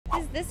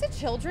Is this a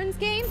children's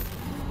game?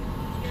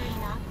 You're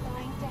not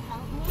going to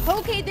help me?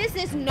 Okay, this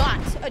is not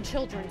a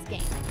children's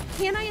game.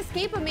 Can I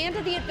escape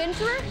Amanda the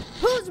Adventurer?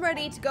 Who's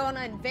ready to go on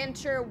an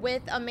adventure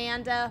with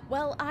Amanda?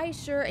 Well, I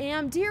sure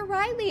am. Dear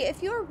Riley,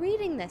 if you're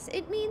reading this,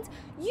 it means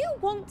you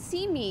won't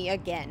see me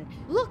again.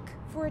 Look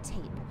for a tape.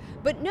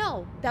 But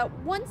know that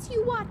once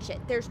you watch it,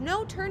 there's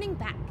no turning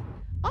back.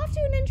 Off to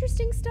an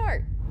interesting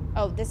start.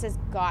 Oh, this has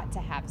got to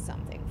have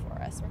something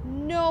for us.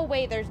 No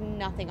way there's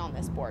nothing on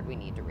this board we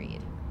need to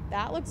read.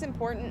 That looks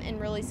important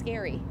and really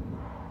scary.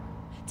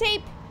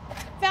 Tape!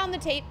 Found the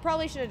tape.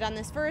 Probably should have done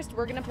this first.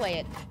 We're gonna play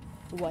it.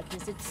 What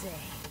does it say?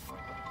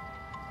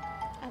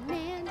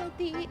 Amanda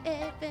the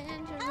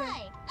Adventurer.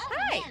 Hi,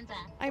 Hi. Amanda.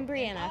 I'm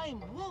Brianna.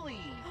 I'm Wooly.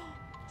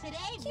 Today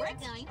we're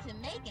going to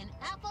make an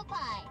apple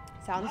pie.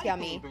 Sounds My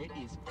yummy. favorite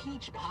is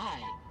peach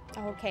pie.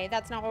 Okay,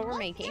 that's not what we're What's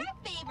making. your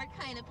favorite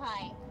kind of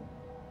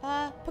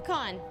pie?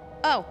 Pecan.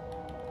 Oh.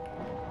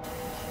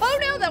 Oh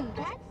no,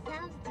 That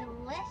sounds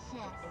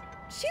delicious.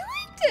 she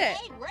liked it.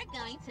 Today we're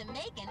going to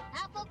make an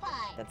apple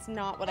pie. That's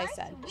not what I First,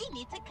 said. we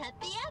need to cut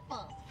the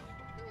apples.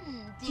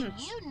 Do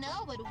you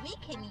know what we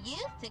can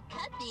use to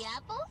cut the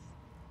apples?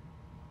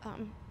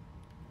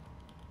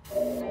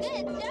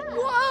 Good job.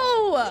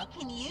 Whoa! We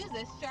can use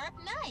a sharp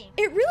knife.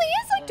 It really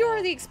is like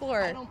Dora the I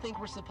Explorer. don't think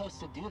we're supposed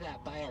to do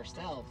that by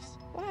ourselves.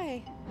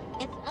 Why?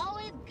 It's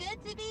always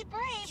good to be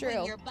brave True.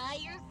 when you're by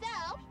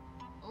yourself.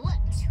 Look.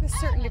 To a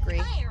certain I'm a degree.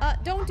 fire.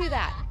 Don't do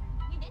that.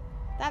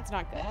 That's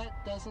not good.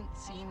 That doesn't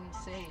seem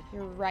safe.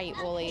 You're right,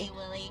 Wooly. Okay,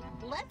 Wooly.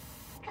 Let's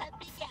cut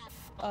the apples.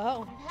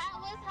 Oh. That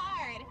was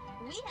hard.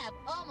 We have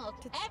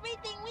almost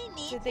everything we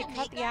need Did they to cut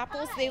make the our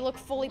apples? pie. They look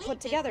fully We put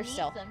just together need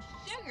still. Some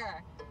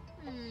sugar.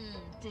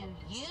 Do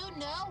you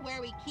know where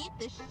we keep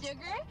the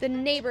sugar? The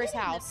neighbor's Is it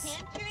in house. The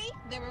pantry,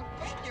 the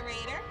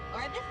refrigerator,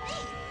 or the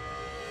safe?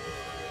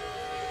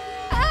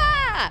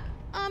 Ah!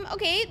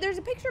 Okay, there's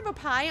a picture of a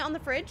pie on the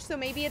fridge, so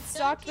maybe it's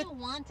stocked Don't with...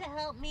 you want to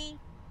help me?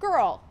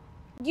 Girl,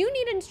 you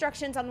need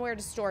instructions on where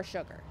to store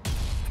sugar.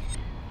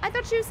 I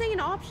thought she was saying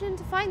an option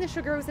to find the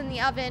sugar was in the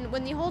oven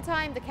when the whole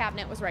time the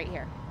cabinet was right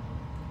here.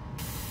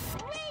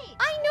 Great!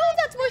 I know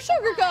that's where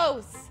sugar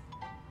goes!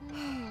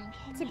 Can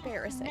It's you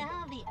embarrassing.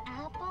 smell the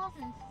apples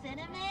and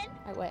cinnamon?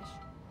 I wish.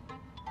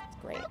 It's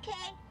great.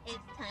 Okay, it's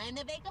time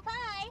to bake a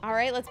pie. All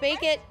right, let's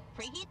bake it.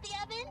 Preheat the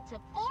oven to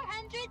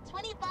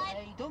 425.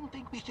 I don't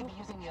think we should be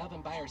using the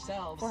oven by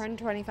ourselves.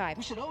 425.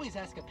 We should always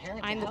ask a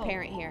parent I'm to the help.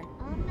 parent here.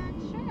 I'm not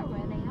sure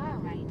where they are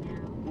right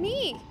now.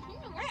 Me.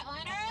 We're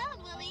on our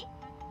own, Willie.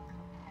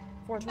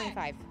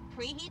 425.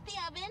 Preheat the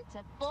oven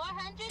to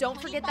 425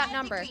 Don't forget that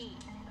number. degrees.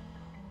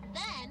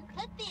 Then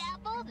put the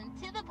apples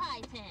into the pie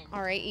tin.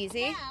 All right,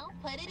 easy. Now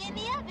put it in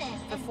the oven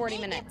For and 40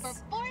 bake minutes. it for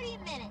 40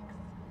 minutes.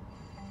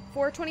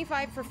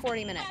 425 for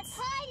 40 Our minutes.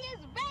 pie is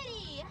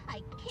ready.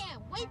 I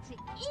can't wait to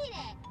eat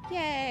it.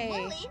 Yay.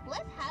 Willie,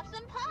 let's have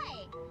some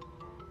pie.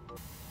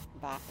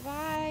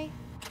 Bye.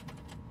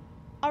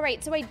 All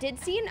right, so I did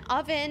see an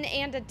oven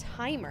and a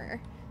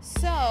timer.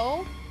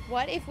 So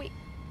what if we...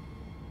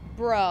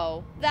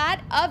 Bro,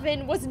 that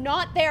oven was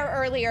not there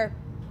earlier.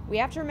 We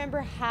have to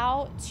remember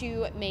how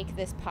to make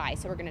this pie.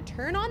 So we're gonna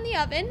turn on the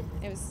oven.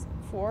 It was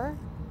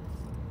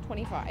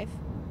 425.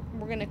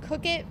 We're gonna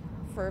cook it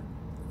for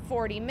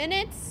 40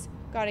 minutes.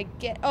 Gotta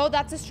get, oh,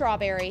 that's a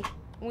strawberry.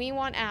 We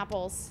want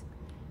apples.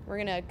 We're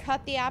gonna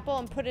cut the apple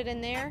and put it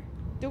in there.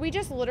 Do we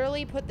just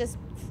literally put this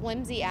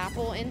flimsy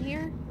apple in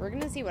here? We're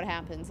gonna see what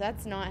happens.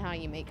 That's not how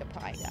you make a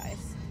pie,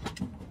 guys.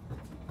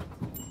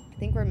 I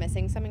think we're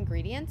missing some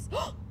ingredients.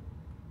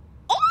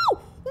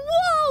 Oh!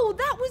 Whoa!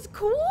 That was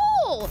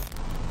cool!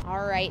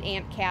 All right,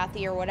 Aunt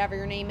Kathy, or whatever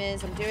your name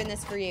is, I'm doing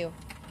this for you.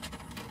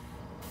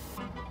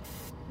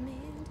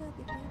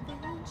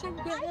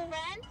 Hi,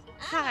 friends.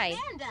 Hi. I'm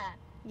Amanda.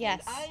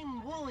 Yes.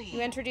 I'm Wooly.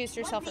 You introduced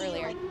yourself What do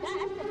you earlier. like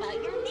best about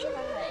your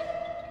neighborhood?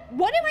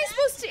 What am I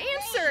That's supposed to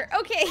answer? great.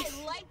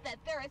 Okay. I like that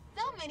there are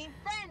so many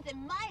friends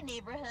in my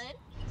neighborhood.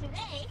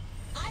 Today,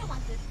 I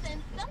want to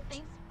send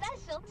something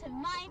special to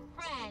my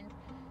friend.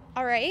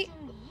 All right.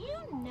 Do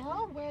you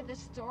know where the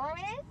store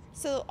is?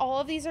 So all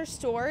of these are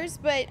stores,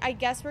 but I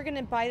guess we're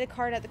gonna buy the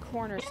card at the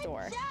corner Good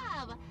store.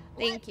 job.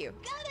 Thank Let's you.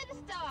 Go to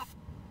the store.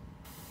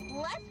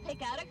 Let's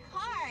pick out a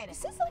card.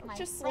 This is like My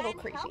just a little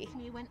friend creepy. helped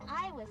me when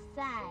I was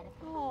sad.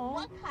 Aw.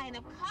 What kind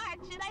of card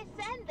should I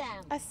send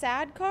them? A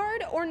sad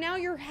card, or now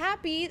you're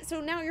happy, so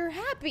now you're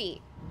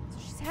happy. So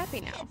she's happy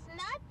now. It's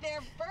not their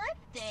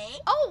birthday.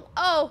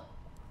 Oh.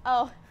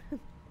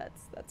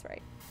 That's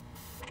right.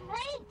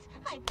 Great!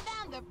 I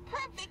found the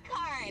perfect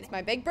card. It's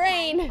my big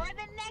brain. Time for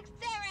the next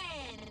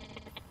errand.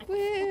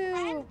 Woo.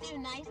 Friends do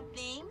nice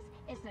things.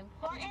 It's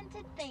important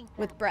to thank them.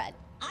 With bread.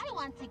 I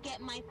want to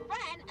get my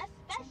friend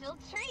a special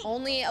treat.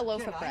 Only a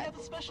loaf Can of I bread. have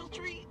a special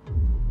treat?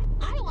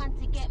 I want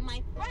to get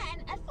my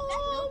friend a special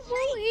Oh,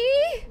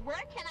 treat. Wooly.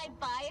 Where can I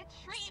buy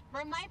a treat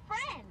for my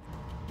friend?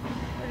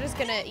 We're just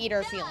gonna eat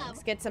our Good job.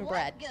 feelings. Get some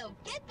bread. Let's go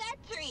get that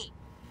treat.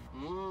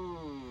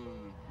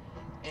 Mmm.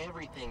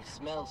 Everything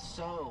smells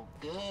so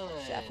good.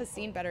 Chef has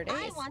seen better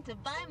I days. want to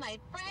buy my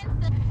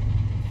friend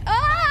some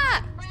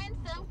Ah! friend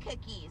some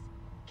cookies.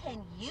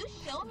 Can you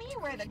show me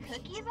where the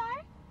cookies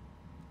are?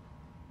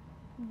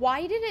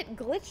 Why did it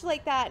glitch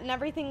like that and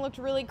everything looked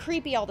really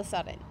creepy all of a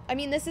sudden? I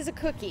mean, this is a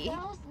cookie.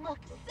 Those look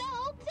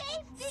so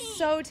tasty.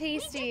 So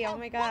tasty. Oh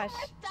my gosh. One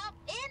more stop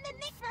in the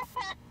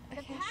neighborhood.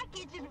 The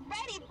package is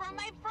ready for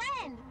my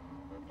friend.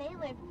 They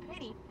live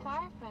pretty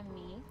far from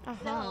me,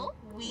 so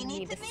we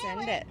need to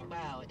send it.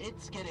 Wow,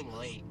 it's getting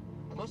late.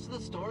 Most of the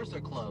stores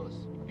are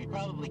closed. We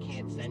probably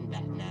can't send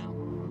that now.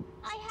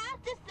 I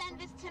have to send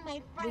this to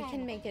my friend. We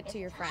can make it to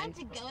your friend. It's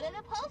time to go to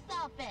the post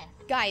office.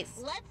 Guys.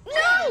 Let's No!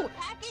 send this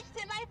package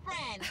to my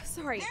friend.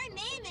 Sorry. Their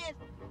name is...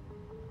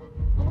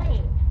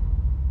 Wait,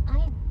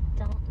 I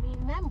don't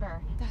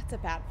remember. That's a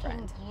bad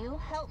friend. Can you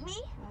help me?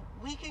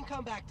 We can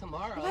come back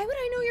tomorrow. Why would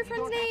I know your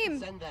friend's You don't name? have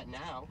to send that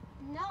now.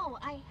 No,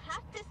 I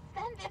have to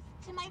send this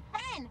to my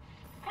friend.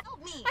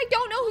 Help me. I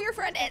don't know who your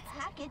friend is. The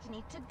package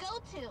needs to go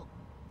to.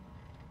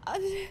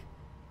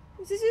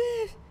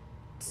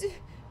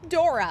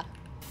 Dora.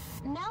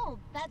 No,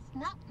 that's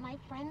not my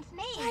friend's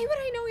name. Why would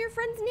I know your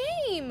friend's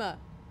name?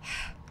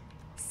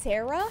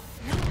 Sarah?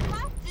 You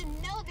have to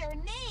know their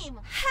name.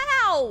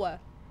 How?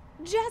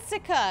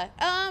 Jessica.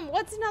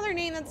 What's another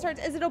name that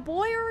starts? Is it a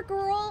boy or a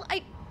girl?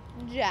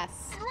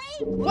 Jess.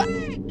 Great What?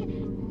 work.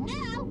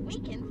 Now we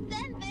can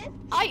send this.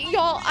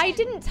 Y'all, I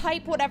didn't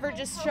type whatever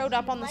just showed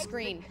up on the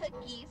screen.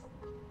 Cookies.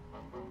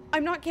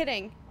 I'm not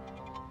kidding.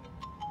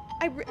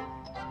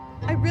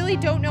 I really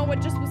don't know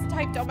what just was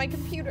typed on my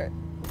computer.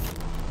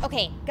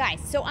 Okay, guys,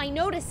 so I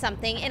noticed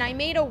something and I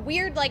made a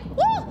weird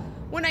whoa,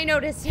 when I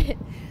noticed it.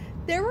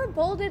 There were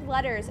bolded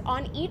letters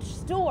on each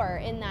store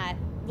in that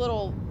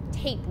little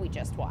tape we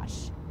just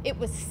watched. It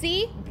was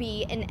C,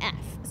 B, and F.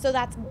 So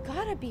that's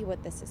gotta be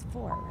what this is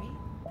for,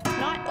 right?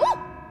 Not, oh!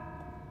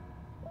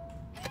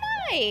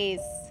 Nice!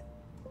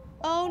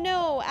 Oh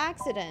no,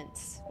 accident.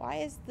 Why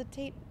is the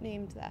tape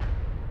named that?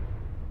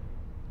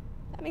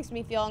 That makes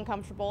me feel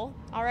uncomfortable.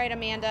 All right,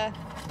 Amanda,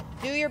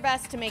 do your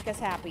best to make us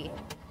happy.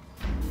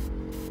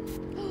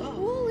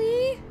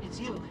 Wooly! It's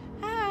you.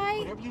 Hi!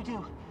 Whatever you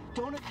do,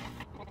 don't...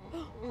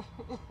 Oh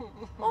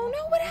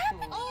no, what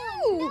happened to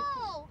you?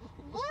 Oh no!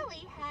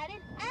 Wooly had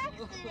an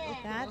accident.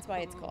 That's why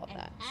it's called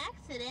that. An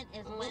accident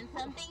is when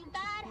something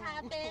bad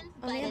happens,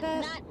 but Amanda,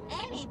 it's not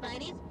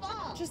anybody's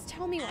fault. Just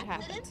tell me what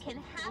happened. Accidents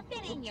can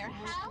happen in your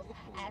house,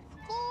 at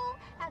school,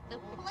 at the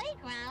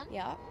playground.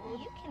 Yeah.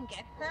 You can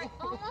get hurt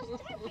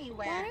almost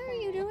everywhere. Why are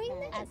you doing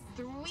this? At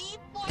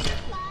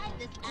 3:45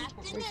 this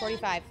afternoon,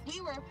 3:45.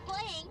 we were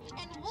playing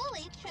and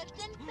Wooly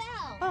tripped and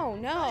fell. Oh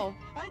no.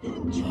 I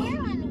didn't...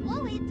 Where on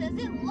Wooly does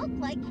it look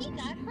like he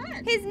got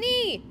hurt? His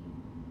knee!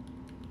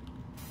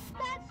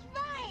 That's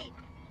right.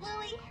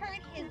 Wooly hurt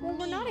his Well, knee.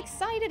 we're not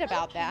excited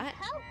about Who can that.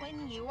 help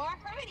when you are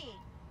hurting?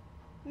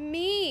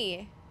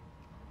 Me.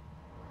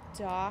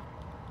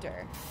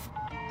 Doctor.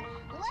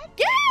 Let's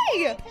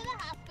Yay! go to the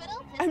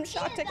hospital to I'm see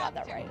shocked a I got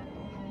that doctor. right.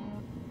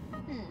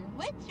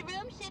 Which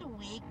room should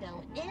we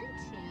go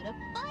into to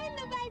find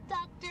the right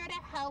doctor to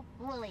help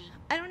Wooly?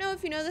 I don't know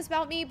if you know this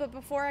about me, but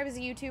before I was a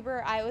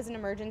YouTuber, I was an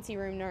emergency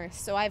room nurse,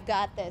 so I've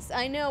got this.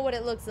 I know what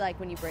it looks like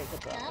when you break a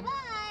Come bone.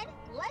 on,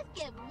 let's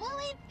get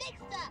Wooly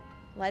fixed up.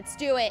 Let's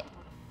do it.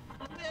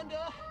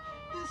 Amanda,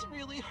 this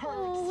really hurts.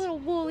 Oh, little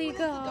woolly When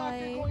is the doctor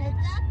guy. going The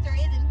doctor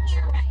isn't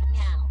here right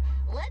now.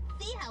 Let's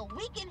see how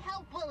we can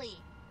help Wooly.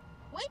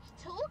 Which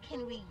tool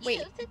can we Wait.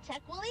 use to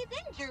check Wooly's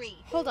injury?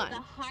 Hold on. The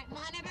heart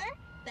monitor,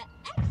 the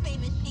X-ray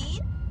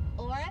machine,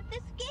 or the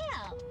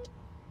scale?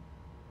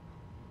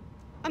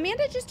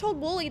 Amanda just told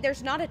Wooly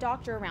there's not a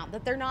doctor around,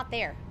 that they're not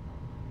there.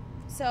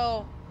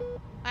 So,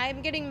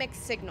 I'm getting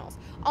mixed signals.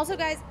 Also,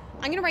 guys,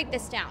 I'm gonna write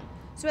this down.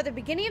 So at the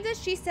beginning of this,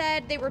 she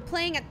said they were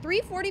playing at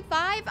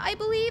 3:45, I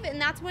believe, and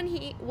that's when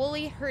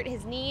Wooly hurt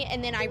his knee,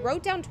 and then I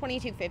wrote down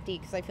 2250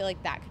 because I feel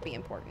like that could be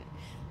important.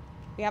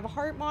 We have a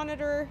heart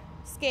monitor,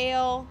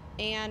 scale,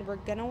 and we're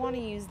gonna want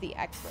to use the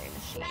X-ray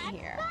machine That's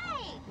here.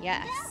 right.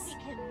 Yes. Now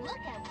we can look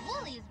at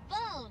Wooly's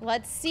bones.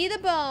 Let's see the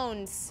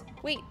bones.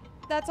 Wait,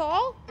 that's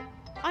all?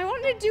 I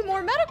wanted to do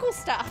more medical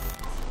stuff.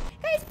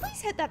 Guys,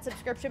 please hit that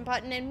subscription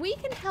button and we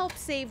can help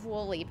save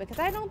Wooly because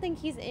I don't think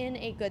he's in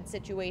a good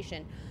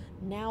situation.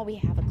 Now we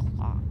have a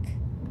clock.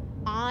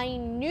 I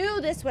knew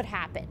this would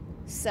happen.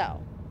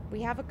 So,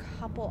 we have a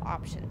couple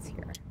options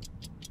here.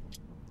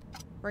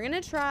 We're gonna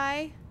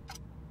try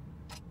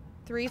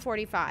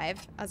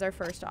 3:45 as our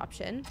first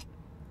option.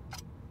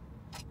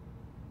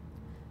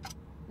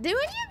 Do any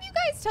of you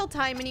guys tell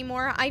time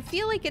anymore? I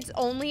feel like it's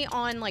only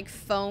on like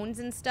phones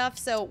and stuff.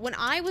 So when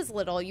I was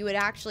little, you would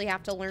actually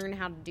have to learn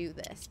how to do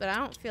this. But I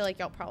don't feel like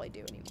y'all probably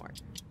do anymore.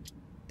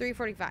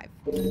 3:45.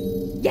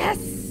 Yes!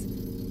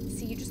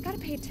 See, you just gotta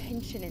pay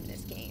attention in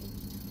this game.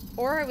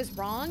 Or I was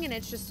wrong and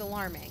it's just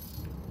alarming.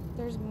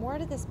 There's more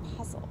to this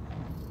puzzle.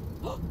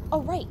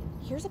 Oh, right.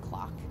 Here's a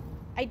clock.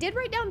 I did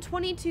write down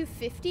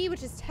 2250,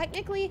 which is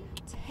technically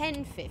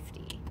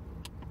 1050.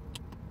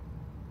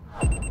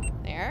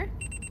 There.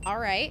 All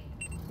right.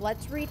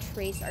 Let's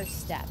retrace our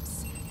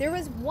steps. There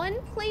was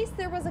one place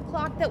there was a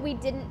clock that we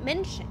didn't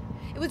mention.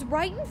 It was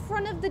right in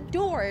front of the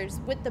doors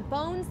with the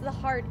bones, the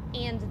heart,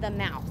 and the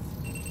mouth.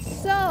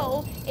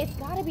 So it's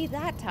gotta be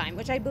that time,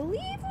 which I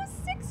believe was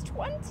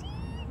 6:20.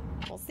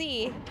 We'll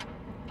see.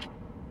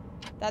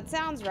 That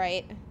sounds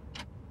right.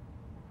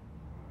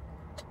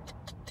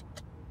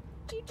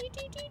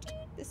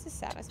 This is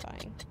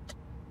satisfying.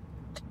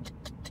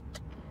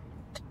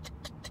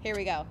 Here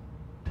we go.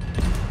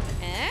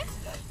 Eh?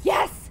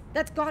 Yes!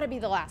 That's gotta be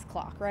the last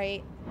clock,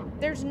 right?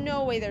 There's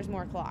no way there's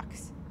more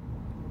clocks.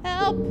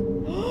 Help!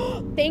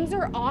 Things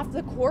are off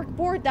the cork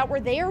board that were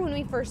there when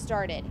we first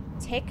started.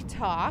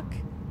 Tick-tock.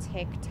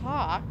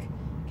 Tick-tock.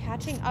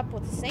 Catching up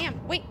with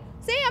Sam. Wait,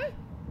 Sam!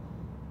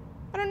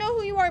 I don't know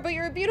who you are, but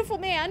you're a beautiful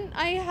man.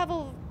 I have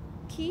a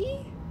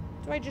key?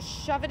 Do I just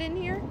shove it in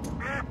here?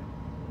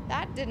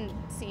 That didn't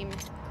seem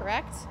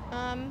correct.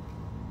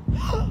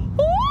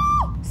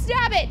 Oh!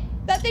 Stab it!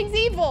 That thing's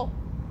evil!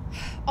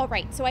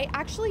 Alright, so I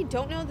actually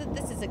don't know that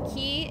this is a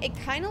key. It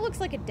kind of looks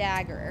like a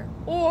dagger.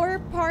 Or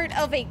part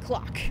of a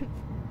clock.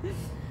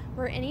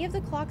 Were any of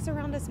the clocks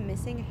around us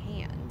missing a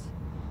hand?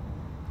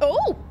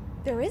 Oh!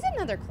 There is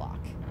another clock.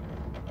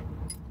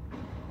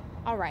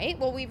 Alright,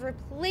 well we've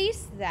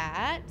replaced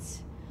that.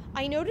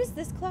 I noticed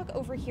this clock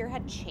over here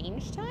had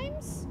change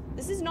times.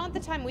 This is not the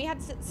time. We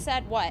had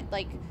said what,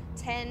 like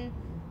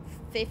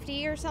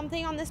 10:50 or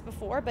something on this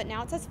before, but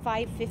now it says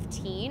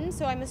 5:15,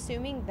 so I'm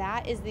assuming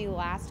that is the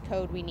last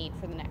code we need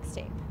for the next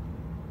tape.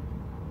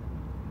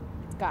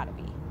 It's gotta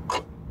be.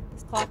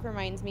 This clock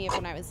reminds me of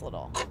when I was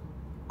little.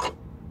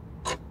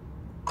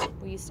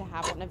 We used to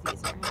have one of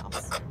these in our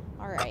house.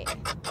 Alright.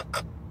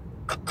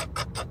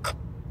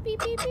 Beep,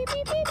 beep, beep,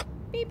 beep, beep.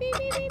 Beep, beep,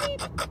 beep, beep,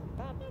 beep.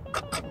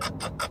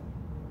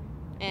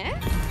 Eh?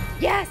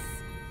 Yes!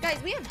 Guys,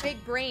 we have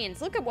big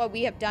brains. Look at what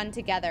we have done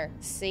together.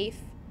 Safe.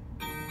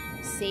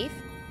 Safe.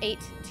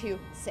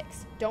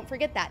 826. Don't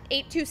forget that.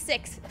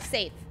 826.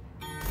 Safe.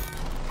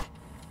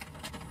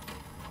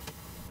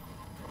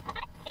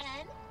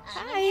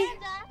 Hi.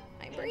 Amanda.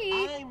 I'm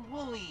Bree. I'm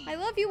Wooly. I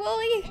love you,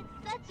 Wooly. It's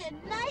such a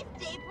nice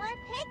day for a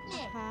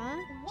picnic. Huh?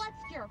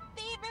 What's your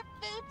favorite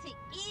food to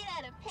eat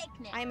at a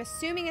picnic? I'm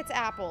assuming it's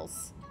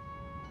apples.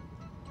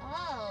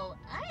 Oh,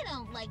 I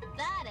don't like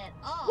that at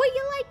all. Well,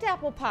 you liked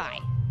apple pie.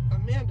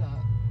 Amanda,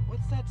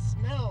 what's that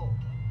smell?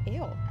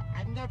 Ew.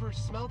 I've never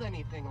smelled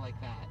anything like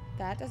that.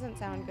 That doesn't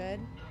sound good.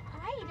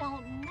 I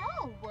don't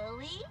know,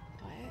 Wooly.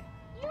 What?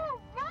 You're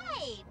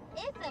right.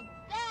 It's a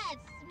bad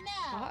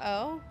smell.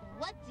 Uh-oh.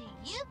 What do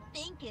you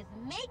think is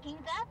making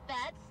that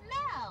bad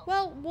smell?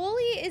 Well,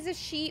 Wooly is a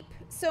sheep,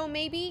 so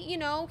maybe, you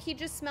know, he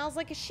just smells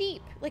like a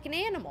sheep, like an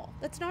animal.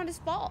 That's not his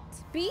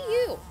fault. Be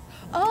you.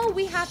 Oh,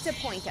 we have to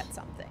point at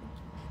something.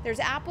 There's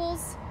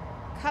apples,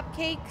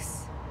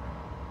 cupcakes,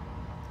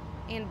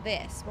 and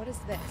this. What is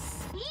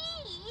this? You!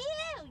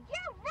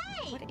 You're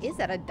right! What is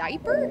that, a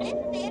diaper? This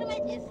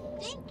sandwich is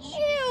stinky.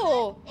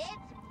 Ew!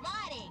 It's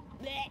rotting.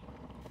 Blech.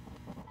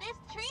 This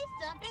tree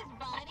stump is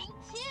rotting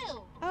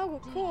too. Oh,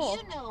 cool.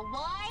 Do you know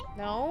why?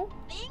 No?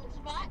 Things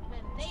rot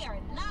when they are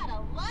not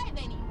alive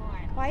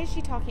anymore. Why is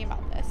she talking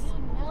about this?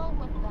 You know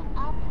what the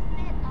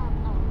opposite of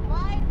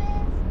alive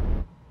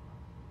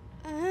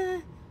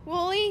is?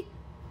 Wooly,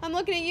 I'm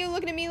looking at you,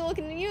 looking at me,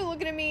 looking at you,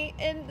 looking at me,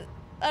 and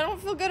I don't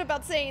feel good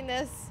about saying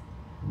this.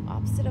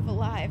 Opposite of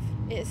alive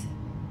is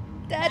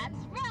dead.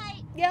 That's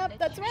right. Yep, The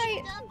that's tree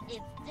right. stump is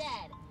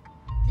dead.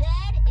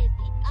 Dead is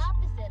the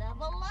opposite of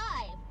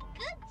alive.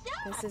 Good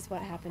job. This is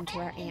what happened to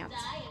our And they aunt.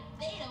 die if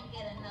they don't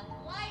get enough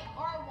light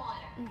or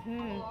water.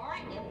 Mhm. Or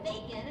if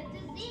they get a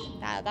disease.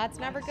 That's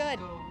never good.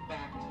 Let's go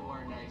back to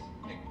our nice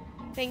picnic.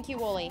 Thank you,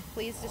 Wooly.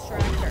 Please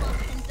distract her.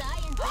 Animals can die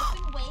in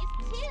different ways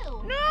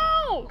too.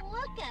 No!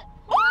 Look at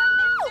Oh!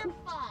 poor Mr.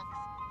 Fox.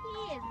 He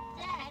is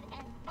dead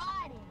and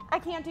rotting. I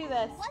can't do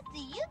this. What do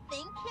you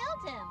think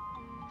killed him?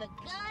 The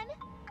gun,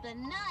 the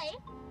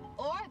knife,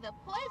 or the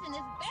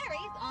poisonous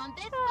berries on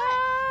this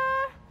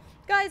bush?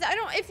 Guys,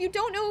 if you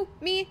don't know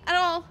me at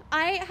all,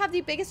 I have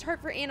the biggest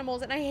heart for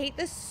animals, and I hate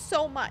this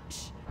so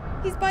much.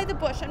 He's by the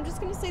bush. I'm just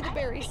gonna say the I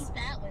berries. think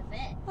that was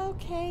it.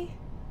 Okay.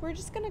 We're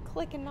just gonna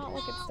click and not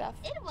look at stuff.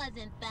 It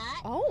wasn't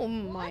that. Oh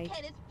my. Look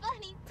at his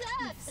funny ducks.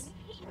 goodness.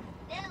 He's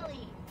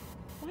silly.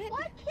 What?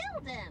 What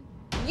killed him?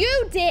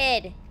 You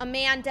did,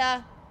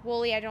 Amanda.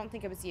 Wooly, I don't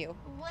think it was you.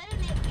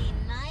 Wouldn't it be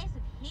nice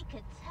if he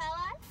could tell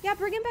us? Yeah,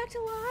 bring him back to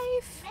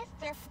life.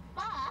 Mr.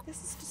 Fox, This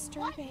is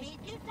what disturbing. made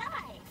you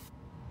die?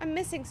 I'm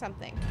missing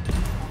something.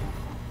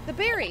 The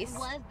berries. It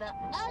was the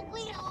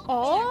ugly old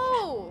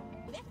Oh.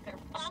 bear trap. Mr.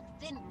 Fox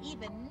didn't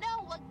even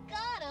know what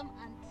got him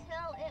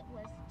until it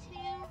was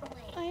too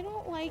late. I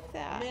don't like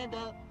that.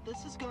 Amanda,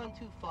 this has gone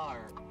too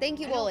far. Thank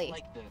you, I don't Wooly.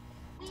 like this.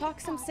 We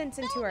Talk some saw sense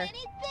into so her. many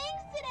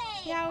things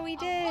today. Yeah, we A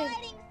did.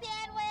 rotting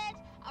sandwich,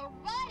 a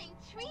rotting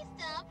tree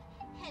stump,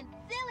 and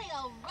silly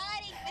old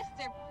rotting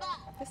Mr. Fox.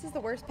 This is the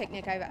worst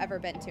picnic I've ever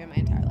been to in my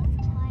entire life.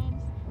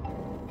 Sometimes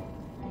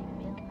I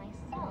feel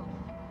myself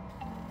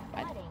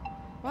What? rotting.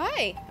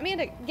 Why?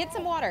 Amanda, get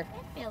some water.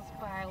 It feels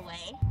far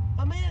away.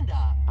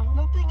 Amanda, Oh.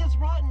 nothing is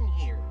rotten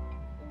here.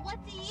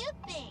 What do you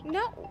think?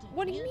 No,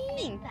 what do you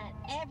mean? Think that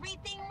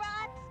everything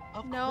rots?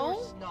 Of No.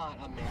 course not,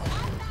 Amanda.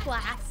 I'm not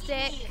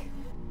Plastic. asking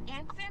you.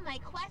 Answer my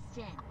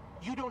question.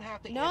 You don't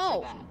have to answer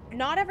No, that.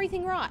 not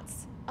everything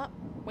rots.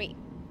 Wait.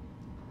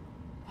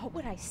 What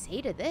would I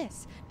say to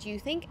this? Do you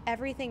think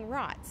everything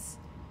rots?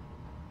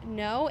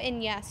 No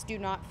and yes do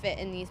not fit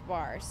in these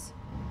bars.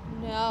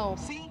 No.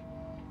 See?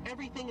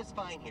 Everything is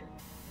fine here.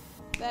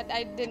 That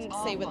I didn't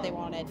say what they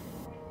wanted.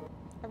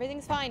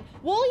 Everything's fine.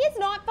 Wooly is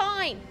not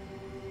fine.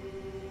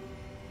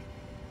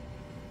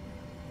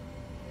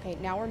 Okay,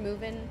 now we're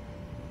moving.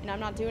 And I'm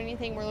not doing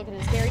anything. We're looking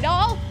at a scary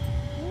doll.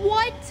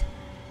 What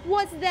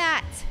was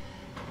that?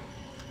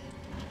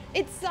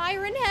 It's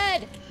Siren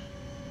Head.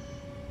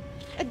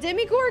 A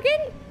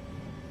Demigorgon?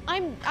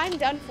 I'm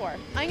done for.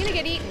 I'm gonna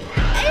get eaten.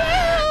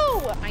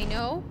 Ew! I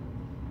know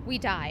we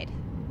died,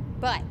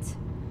 but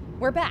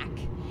we're back.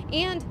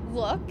 And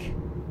look,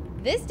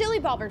 this Dilly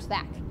Bobber's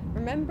back.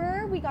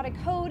 Remember, we got a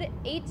code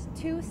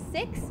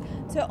 826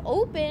 to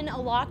open a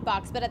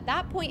lockbox, but at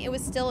that point, it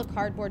was still a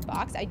cardboard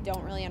box. I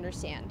don't really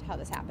understand how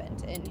this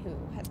happened and who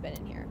has been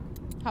in here.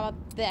 How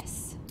about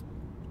this?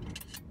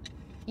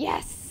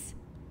 Yes!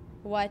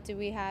 What do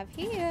we have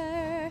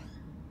here?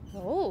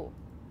 Oh,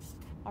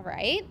 all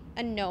right.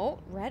 A note,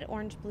 red,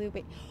 orange, blue,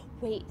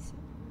 wait.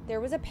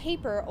 There was a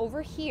paper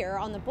over here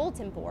on the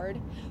bulletin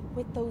board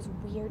with those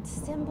weird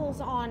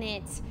symbols on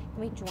it. Can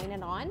we join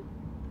it on?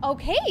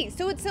 Okay,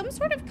 so it's some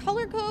sort of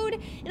color code,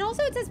 and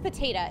also it says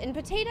potato, and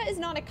potato is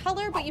not a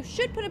color, but you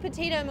should put a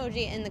potato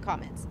emoji in the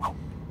comments.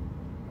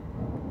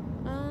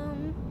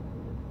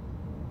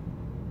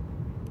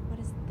 What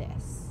is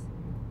this?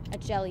 A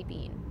jelly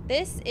bean.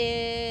 This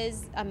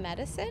is a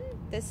medicine.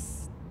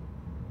 This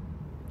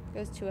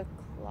goes to a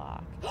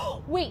clock.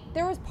 Wait,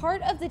 there was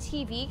part of the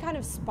TV kind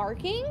of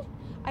sparking.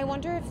 I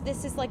wonder if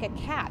this is like a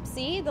cap.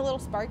 See the little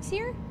sparks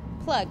here?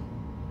 Plug.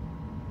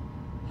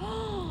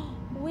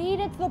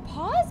 Wait, it's the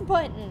pause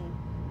button.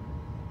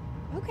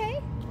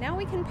 Okay, now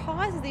we can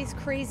pause these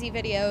crazy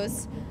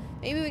videos.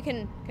 Maybe we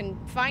can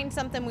find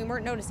something we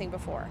weren't noticing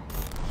before.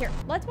 Here,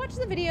 let's watch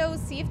the video,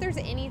 see if there's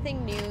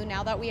anything new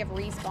now that we have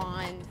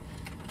respawned.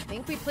 I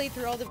think we played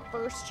through all the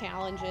first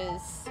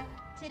challenges.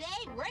 Today,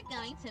 we're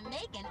going to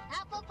make an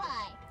apple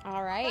pie.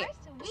 All right.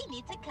 First, we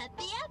need to cut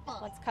the apples.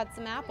 Let's cut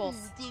some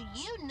apples. Do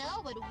you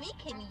know what we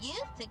can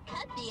use to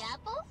cut the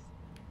apples?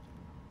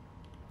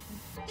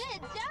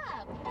 Good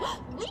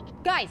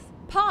job. Guys,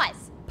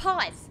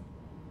 pause.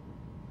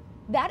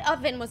 That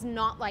oven was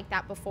not like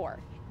that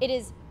before. It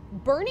is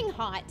burning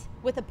hot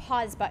with a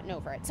pause button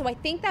over it. So I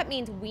think that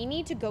means we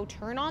need to go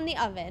turn on the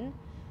oven.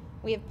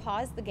 We have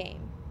paused the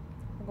game.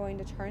 We're going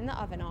to turn the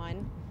oven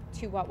on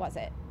to, what was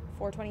it?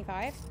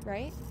 425,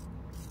 right?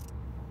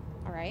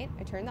 All right,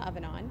 I turned the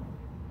oven on.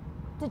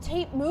 The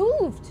tape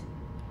moved.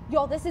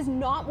 Y'all, this is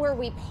not where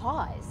we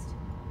paused.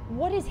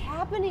 What is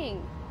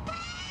happening?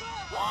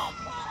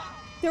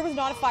 There was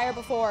not a fire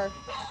before.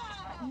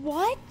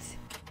 What?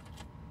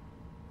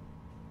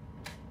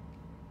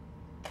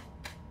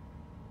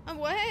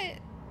 What?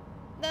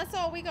 That's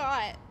all we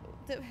got.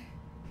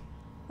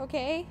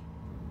 Okay.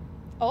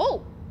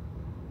 Oh.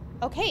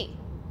 Okay.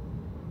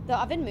 The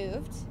oven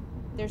moved.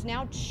 There's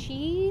now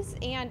cheese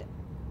and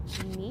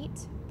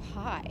meat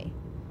pie.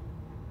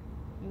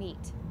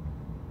 Meat.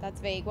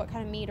 That's vague. What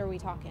kind of meat are we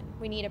talking?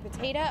 We need a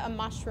potato, a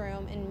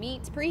mushroom, and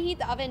meat. Preheat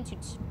the oven to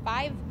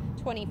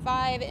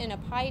 525 in a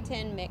pie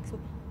tin mix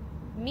with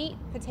meat,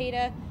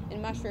 potato,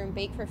 and mushroom.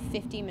 Bake for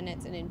 50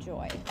 minutes and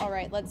enjoy. All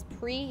right, let's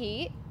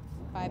preheat.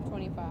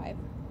 525.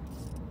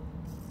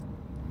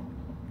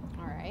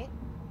 All right.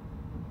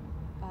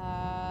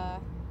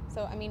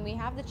 So, I mean, we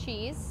have the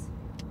cheese.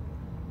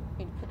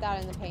 We put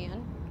that in the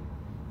pan.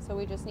 So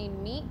we just need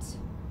meat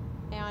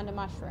and a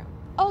mushroom.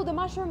 Oh, the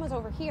mushroom was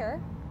over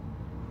here.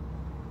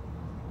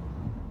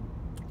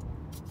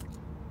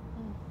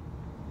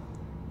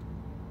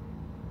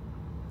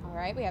 All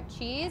right, we have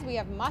cheese, we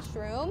have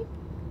mushroom.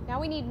 Now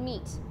we need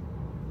meat.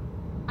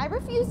 I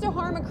refuse to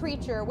harm a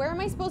creature. Where am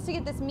I supposed to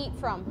get this meat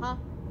from, huh?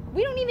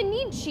 We don't even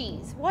need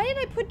cheese. Why did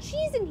I put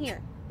cheese in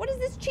here? What is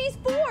this cheese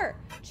for?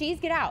 Cheese,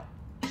 get out.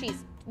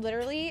 Cheese,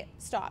 literally,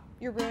 stop.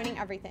 You're ruining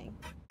everything.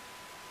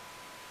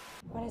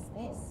 What is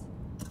this?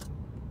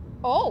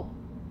 Oh,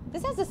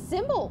 this has a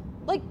symbol,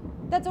 like,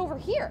 that's over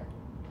here.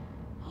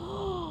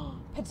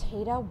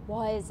 Potato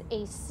was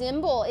a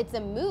symbol. It's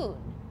a moon.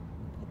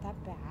 Put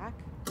that back.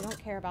 We don't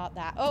care about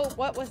that. Oh,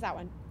 what was that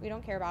one? We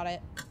don't care about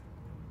it.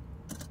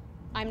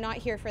 I'm not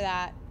here for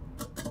that.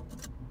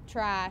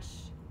 Trash.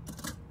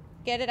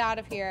 Get it out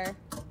of here.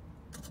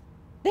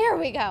 There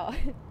we go.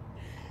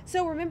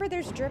 So remember,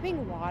 there's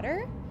dripping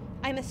water.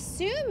 I'm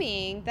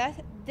assuming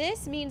that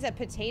this means that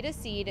potato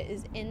seed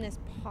is in this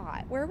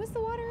pot. Where was the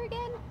water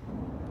again?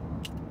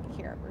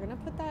 Here, we're gonna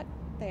put that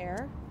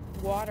there.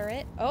 Water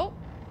it. Oh,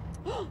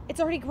 it's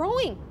already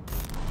growing.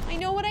 I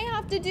know what I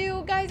have to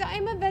do. Guys,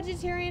 I'm a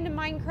vegetarian in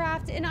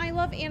Minecraft and I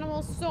love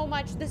animals so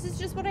much. This is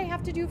just what I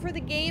have to do for the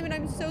game and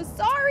I'm so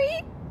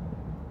sorry.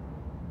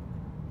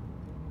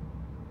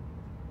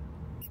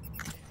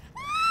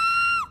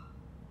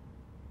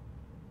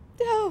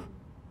 Oh,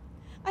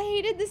 I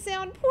hated the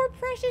sound. Poor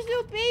precious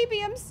little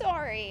baby. I'm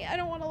sorry. I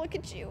don't want to look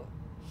at you.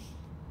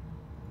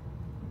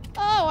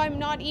 Oh. No, I'm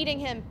not eating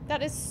him.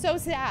 That is so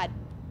sad.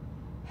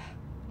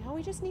 Now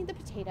we just need the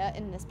potato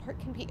and this part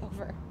can be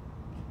over.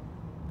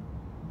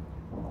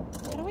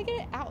 How do I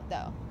get it out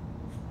though?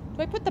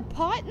 Do I put the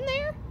pot in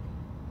there?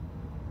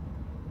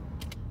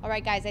 All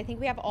right, guys, I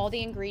think we have all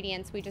the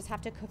ingredients. We just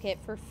have to cook it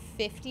for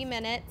 50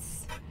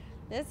 minutes.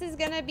 This is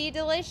gonna be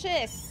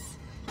delicious.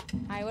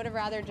 I would have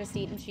rather just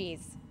eaten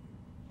cheese.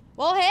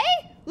 Well, hey,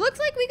 looks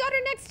like we got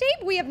our next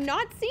tape. We have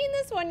not seen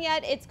this one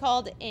yet. It's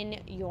called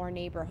In Your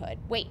Neighborhood.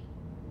 Wait,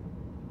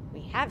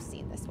 we have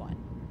seen this one,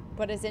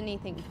 but is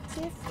anything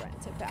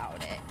different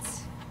about it?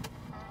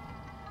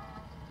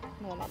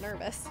 Well, I'm not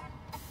nervous.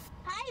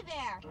 Hi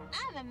there,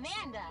 I'm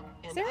Amanda.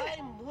 And there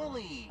I'm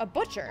Wooly. A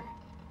butcher.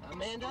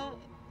 Amanda,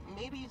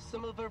 maybe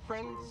some of our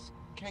friends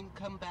can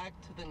come back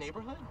to the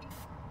neighborhood?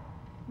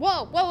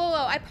 Whoa, whoa, whoa,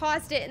 whoa. I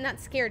paused it and that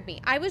scared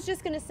me. I was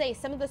just gonna say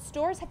some of the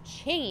stores have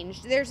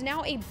changed. There's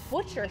now a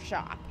butcher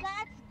shop.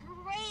 That's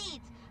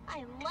great.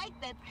 I like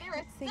that there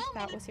are think so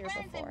that many was here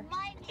friends before. in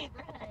my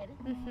neighborhood.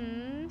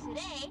 Mm-hmm.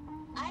 Today,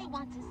 I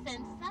want to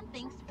send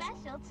something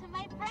special to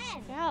my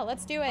friends. Yeah,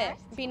 let's do it.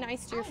 First, Be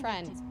nice to your I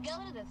friends. need to go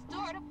to the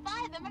store to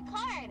buy them a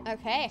card.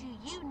 Okay.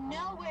 Do you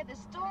know where the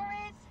store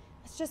is?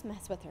 Let's just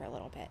mess with her a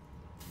little bit.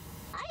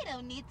 I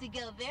don't need to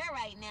go there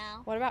right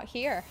now. What about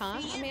here, huh,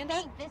 Do you Amanda?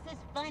 think this is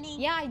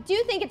funny? Yeah, I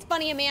do think it's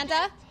funny,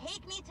 Amanda. Just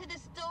take me to the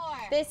store.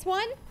 This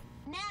one?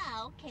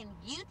 Now, can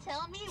you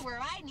tell me where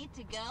I need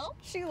to go?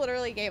 She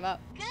literally gave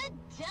up. Good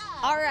job.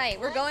 All right,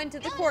 we're Let's going to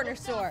the go corner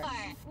store.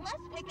 Let's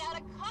pick out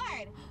a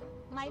card.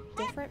 My friend,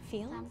 Different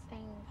feelings?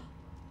 something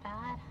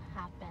bad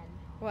happened.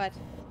 What?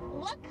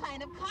 What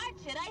kind of card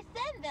should I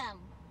send them?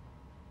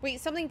 Wait,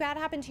 something bad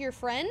happened to your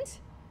friend?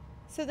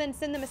 So then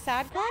send them a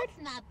sad card?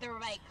 That's not the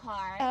right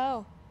card.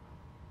 Oh.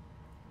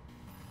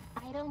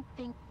 I don't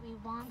think we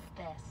want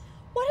this.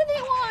 What do they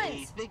I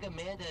want? think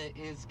Amanda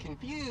is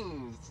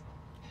confused.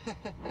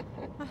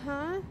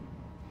 Uh-huh.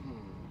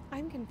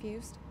 I'm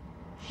confused.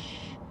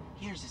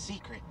 Here's a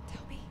secret.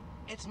 Tell me.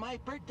 It's my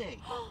birthday.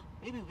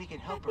 Maybe we can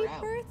help Happy her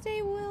out.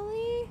 birthday,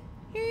 Willie.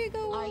 Here you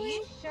go, Are Willie.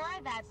 you sure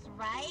that's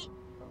right?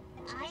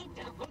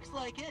 It looks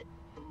like it.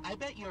 I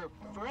bet your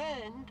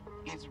friend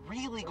is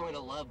really going to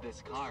love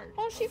this card.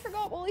 Oh, she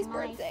forgot Willie's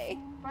My birthday.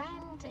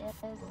 friend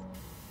is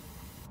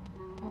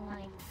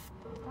my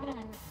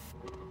friend.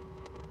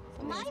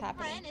 Something's My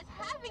happening. friend is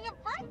having a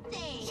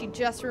birthday. She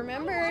just I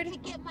remembered. want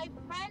to get my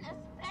friend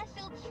a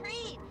special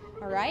treat.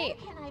 All right.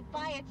 Where can I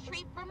buy a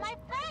treat for my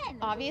friend?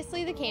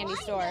 Obviously the candy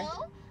I store.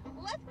 know.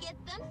 Let's get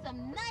them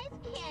some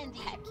nice candy.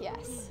 Heck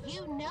yes. Do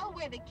you know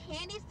where the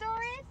candy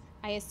store is?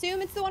 I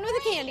assume it's the one with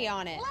the candy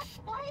on it.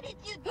 Why did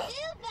you do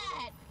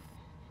that?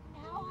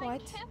 Now I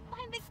What? can't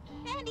find the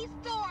candy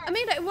store.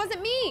 Amanda, it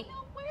wasn't me. I don't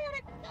know where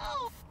to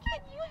go.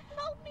 Can you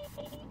help me?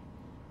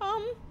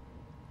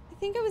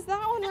 I think it was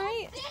that one,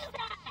 right? Don't do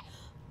that.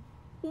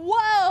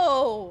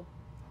 Whoa!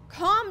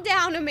 Calm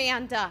down,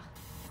 Amanda.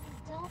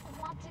 I don't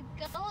want to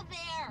go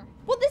there.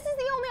 Well, this is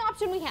the only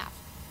option we have.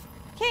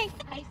 Okay.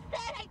 I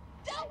said I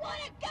don't want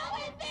to go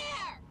in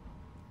there.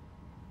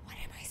 What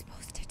am I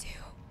supposed to do?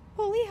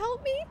 Willie,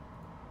 help me.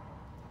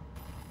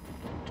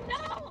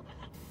 No.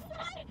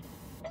 Why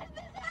is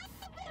this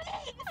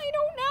happening? I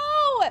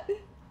don't know.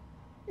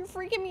 You're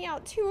freaking me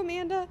out too,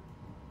 Amanda.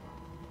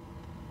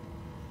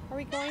 Are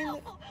we going? No.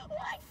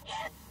 Why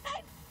can't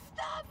I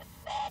stop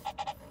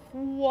it?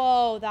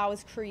 Whoa, that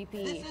was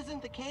creepy. This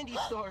isn't the candy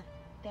store.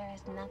 There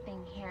is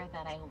nothing here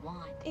that I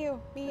want.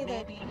 Ew, me either.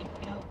 Maybe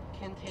you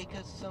can take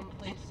us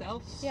someplace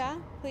else? Yeah,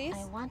 please.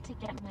 I want to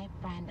get my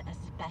friend a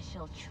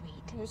special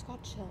treat. I just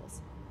got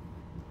chills.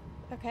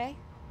 Okay.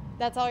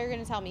 That's all you're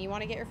gonna tell me. You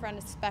want to get your friend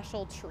a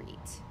special treat.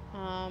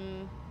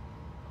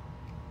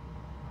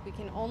 We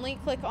can only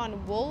click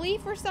on Wooly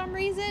for some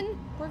reason.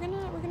 We're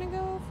gonna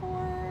go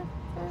for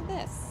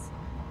this.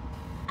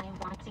 I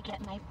want to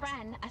get my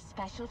friend a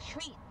special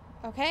treat.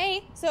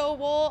 Okay. So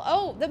we'll.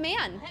 Oh, the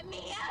man. Let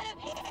me out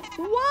of here.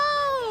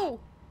 Whoa!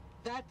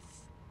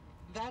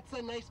 That's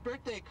a nice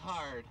birthday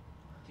card.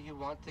 Do you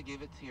want to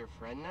give it to your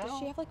friend now? Does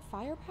she have like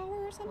firepower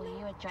or Will something?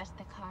 you address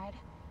the card?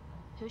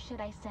 Who should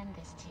I send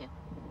this to?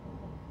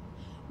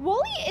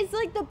 Wooly is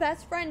like the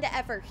best friend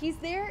ever. He's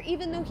there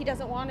even though he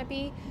doesn't want to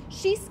be.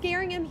 She's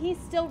scaring him. He's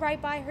still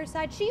right by her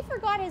side. She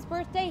forgot his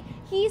birthday.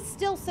 He's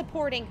still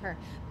supporting her.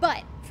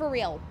 But for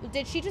real,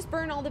 did she just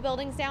burn all the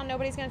buildings down?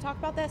 Nobody's going to talk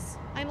about this?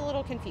 I'm a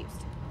little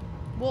confused.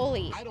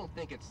 Wooly. I don't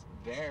think it's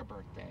their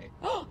birthday.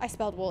 Oh, I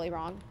spelled Wooly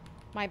wrong.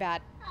 My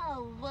bad.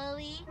 Oh,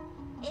 Wooly,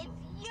 it's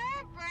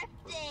your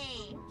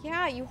birthday.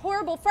 Yeah, you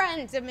horrible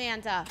friends,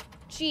 Amanda.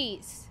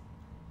 Jeez.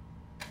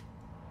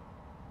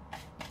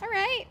 All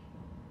right.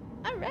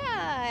 All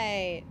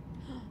right.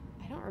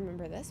 I don't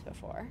remember this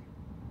before.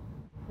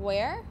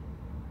 Where?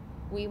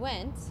 We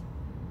went.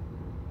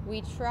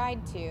 We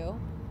tried to.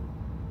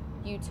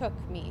 You took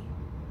me.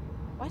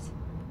 What?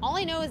 All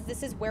I know is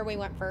this is where we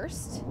went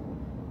first.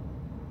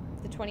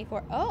 The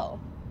 24. Oh.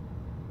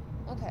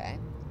 Okay.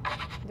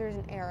 There's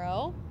an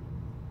arrow.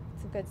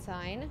 It's a good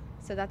sign.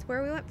 So that's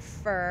where we went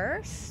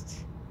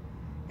first.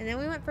 And then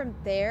we went from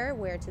there,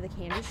 where, to the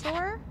candy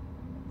store?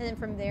 And then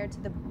from there to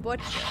the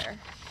butcher.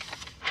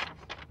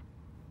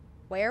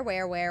 Where?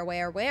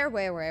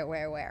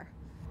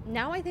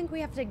 Now I think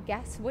we have to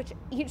guess which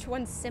each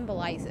one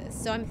symbolizes.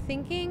 So I'm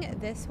thinking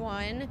this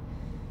one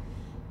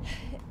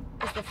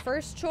is the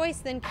first choice,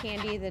 then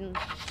candy, then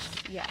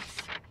yes.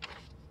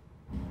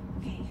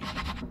 Okay.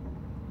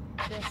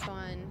 This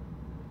one.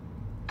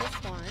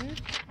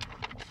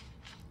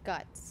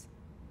 Guts.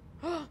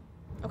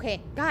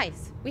 Okay,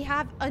 guys, we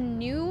have a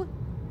new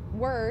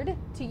word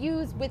to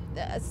use with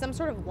some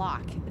sort of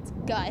lock. It's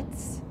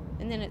guts,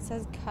 and then it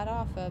says cut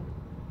off a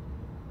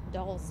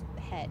doll's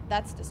head.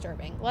 That's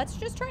disturbing. Let's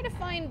just try to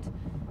find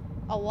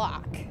a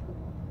lock.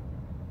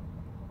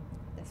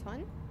 This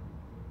one?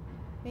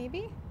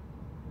 Maybe?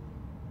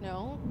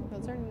 No,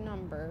 those are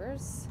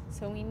numbers.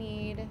 So we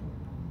need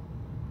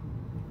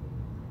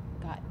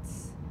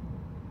guts.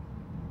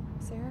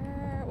 Is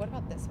there, what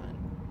about this one?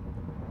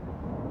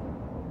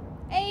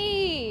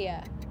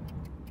 A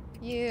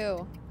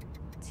U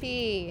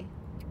T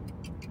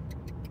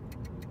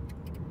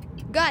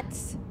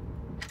guts.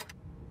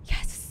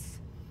 Yes.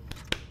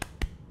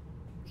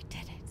 We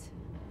did it.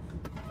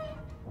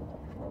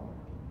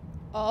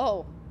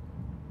 Oh.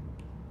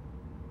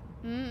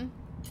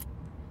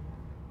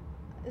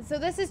 So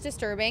this is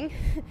disturbing.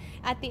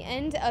 At the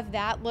end of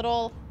that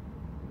little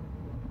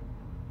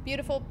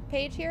beautiful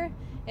page here,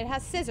 it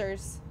has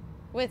scissors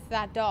with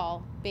that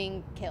doll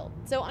being killed.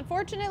 So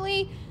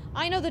unfortunately,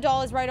 I know the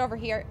doll is right over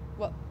here.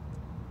 Well,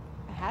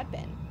 it had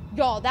been.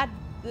 Y'all, that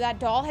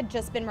doll had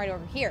just been right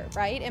over here,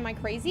 right? Am I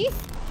crazy?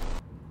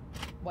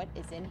 What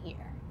is in here?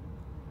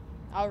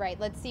 All right,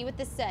 let's see what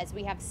this says.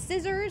 We have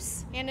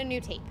scissors and a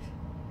new tape.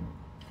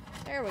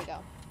 There we go.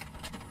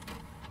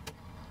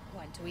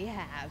 What do we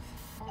have?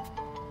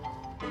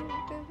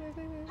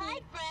 Hi,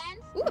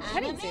 friends. Ooh, a I'm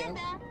petting zoo.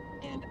 Amanda.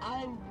 And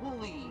I'm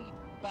Wooly.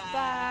 Bah.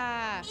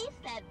 Bah. He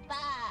said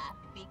bah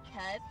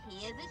because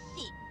he is a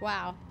sheep.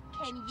 Wow.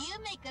 Can you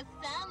make a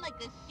sound like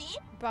a sheep?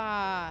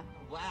 Bah.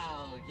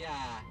 Wow,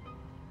 yeah.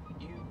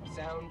 You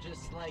sound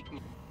just like me.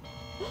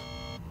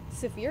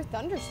 Severe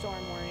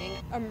thunderstorm warning.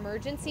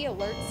 Emergency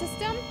alert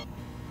system?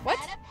 What?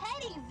 At a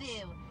petting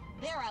zoo.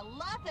 There are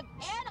lots of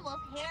animals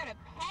here to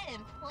pet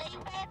and play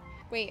with.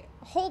 Wait,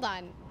 hold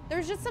on.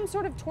 There's just some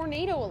sort of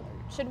tornado alert.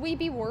 Should we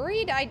be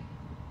worried?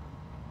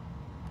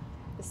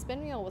 The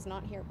spin wheel was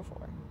not here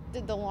before.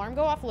 Did the alarm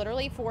go off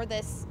literally for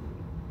this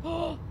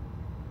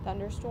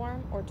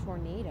thunderstorm or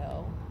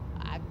tornado?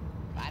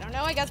 I don't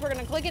know. I guess we're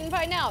gonna click it and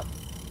find out.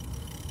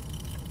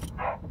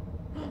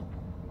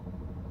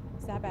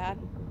 Is that bad?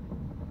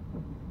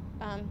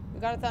 We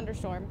got a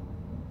thunderstorm.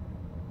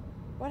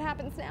 What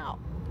happens now?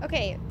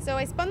 Okay, so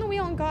I spun the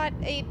wheel and got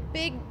a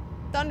big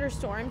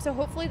thunderstorm, so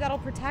hopefully that'll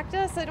protect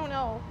us. I don't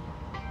know.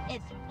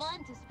 It's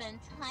fun to spend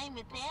time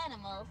with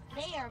animals.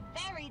 They are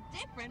very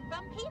different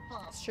from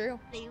people. It's true.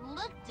 They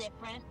look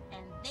different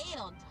and they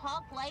don't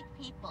talk like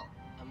people.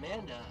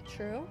 Amanda,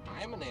 True.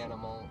 I'm an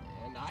animal,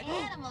 and I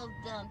Animals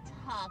don't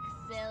talk,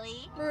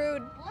 silly.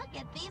 Rude. Look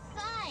at these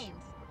signs.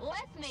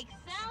 Let's make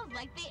sounds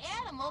like the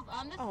animals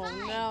on the Oh,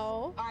 signs.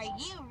 no. Are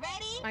you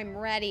ready? I'm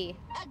ready.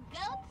 A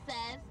goat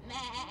says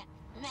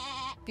meh, meh.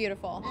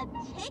 Beautiful.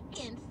 A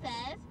chicken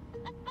says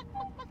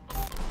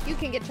You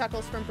can get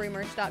chuckles from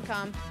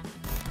bremerch.com.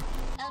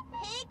 a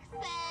pig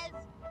says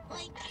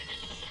like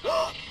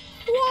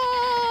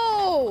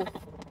Whoa!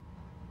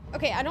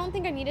 Okay, I don't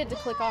think I needed to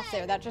click off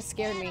there. That just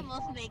scared me.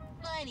 Animals make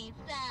funny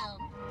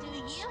sounds. Do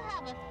you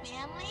have a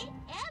family?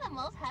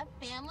 Animals have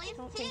families I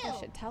don't too. think I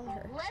should tell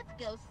her. Let's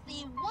go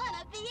see one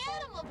of the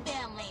animal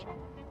family.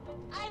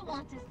 I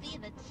want to see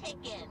the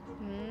chickens.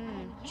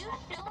 Can you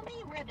show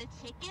me where the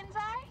chickens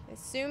are?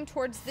 Assume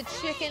towards the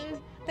chicken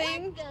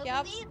thing. Let's go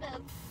Yep. see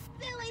those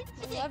silly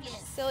I love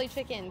chickens. silly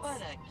chickens.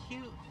 What a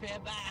cute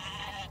fib.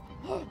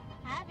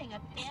 Having a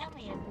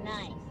family is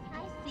nice.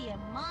 I see a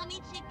mommy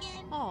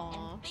chicken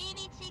Aw. and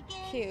baby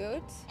chicken.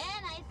 Cute.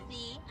 And I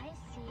see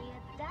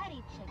a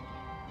daddy chicken.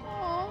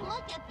 Aw.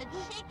 Look at the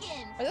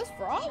chickens. Are those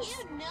frogs?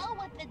 Do you know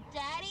what the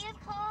daddy is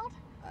called?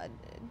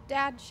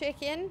 Dad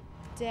chicken.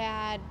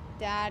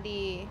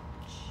 Daddy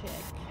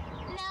chick.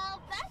 No,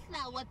 that's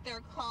not what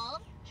they're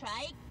called.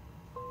 Try.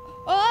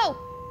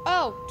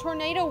 Oh,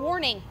 tornado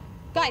warning.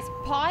 Guys,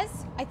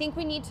 pause. I think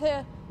we need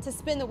to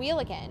spin the wheel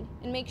again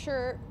and make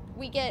sure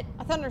we get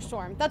a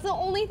thunderstorm. That's the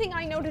only thing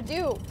I know to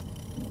do.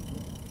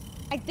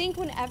 I think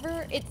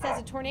whenever it says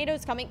a tornado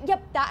is coming,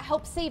 yep, that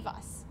helps save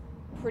us.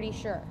 Pretty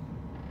sure.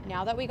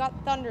 Now that we got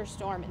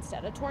thunderstorm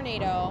instead of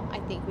tornado, I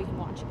think we can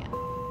watch again.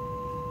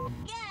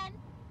 Again.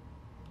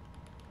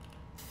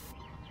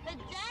 The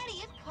daddy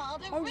is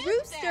called a A rooster.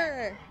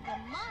 rooster. The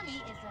mommy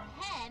is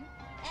a hen,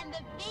 and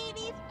the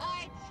babies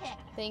are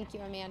chicks. Thank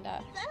you,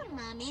 Amanda. Some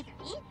mommies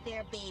eat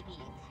their babies.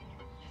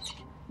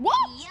 What?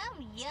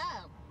 Yum,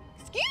 yum.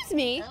 Excuse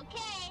me?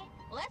 Okay,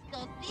 let's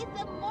go see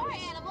some more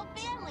animal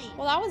families.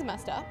 Well, that was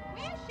messed up.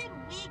 Where should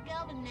we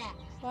go next?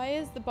 Why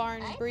is the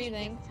barn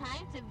breathing? I think it's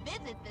time to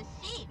visit the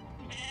sheep.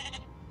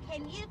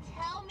 Can you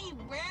tell me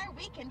where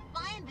we can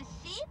find the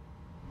sheep?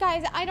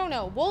 Guys, I don't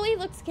know. Wooly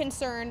looks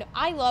concerned.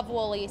 I love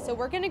Wooly, so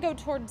we're gonna go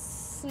towards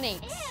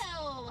snakes.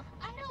 Ew!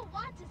 I don't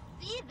want to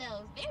see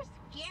those. They're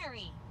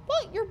scary.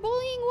 Well, you're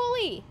bullying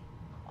Wooly.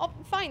 Oh,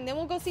 fine. Then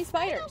we'll go see I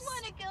spiders. don't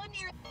want to go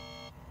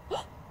near.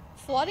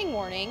 Flooding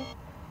warning.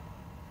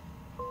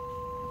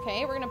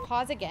 Okay, we're gonna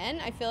pause again.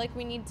 I feel like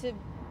we need to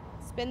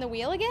spin the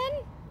wheel again.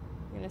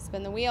 We're gonna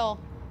spin the wheel.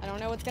 I don't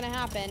know what's gonna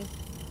happen.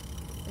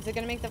 Is it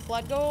gonna make the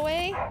flood go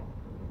away?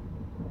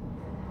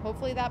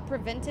 Hopefully that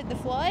prevented the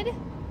flood.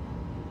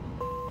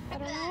 I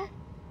don't know.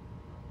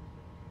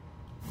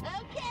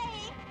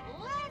 Okay,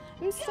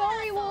 let's I'm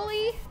sorry, go.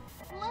 Wooly.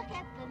 Look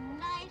at the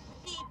nice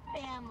sheep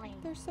family.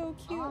 They're so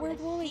cute. All Where'd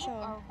the Wooly sheep go?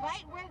 are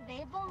right where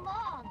they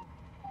belong.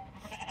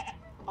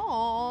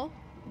 Aw.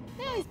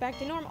 Now he's back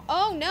to normal.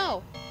 Oh,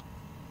 no.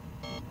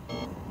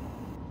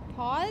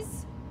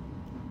 Pause.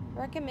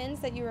 Recommends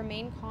that you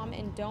remain calm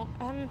and don't,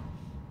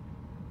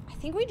 I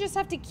think we just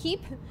have to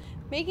keep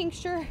making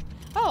sure.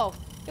 Oh,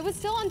 it was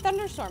still on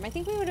thunderstorm. I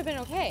think we would have been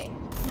okay.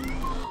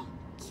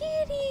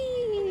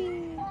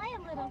 Kitty. Hi,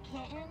 little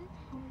kitten.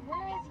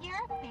 Where is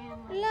your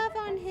family? Love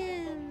on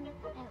him.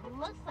 It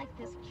looks like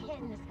this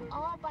kitten is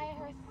all by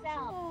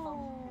herself.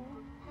 Oh.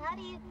 How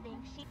do you think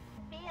she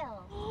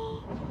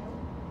feels?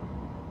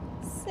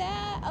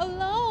 Sad.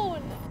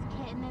 Alone.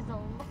 This kitten is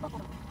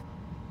alone.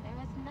 There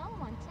is no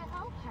one to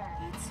help her.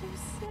 That's so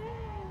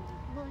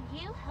sad. Will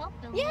you help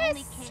the Yes.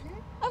 lonely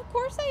kitten? Of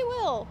course I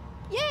will.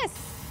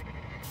 Yes.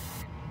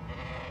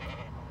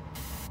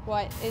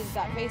 What is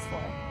that face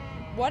for?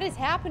 What is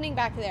happening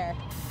back there?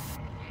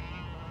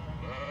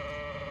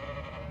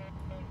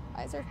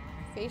 Why is her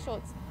facial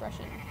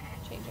expression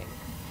changing?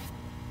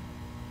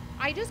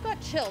 I just got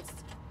chills.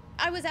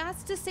 I was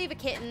asked to save a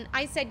kitten.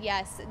 I said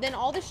yes. Then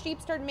all the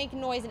sheep started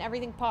making noise and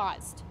everything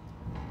paused.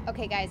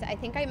 Okay, guys, I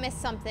think I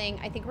missed something.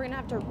 I think we're gonna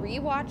have to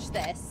rewatch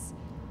this,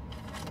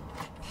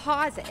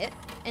 pause it,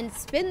 and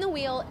spin the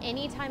wheel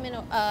anytime an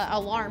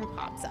alarm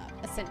pops up,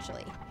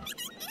 essentially.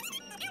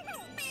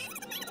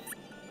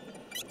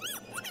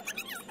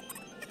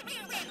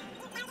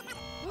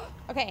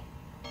 Okay.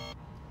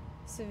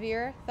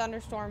 Severe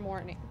thunderstorm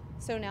warning.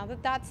 So now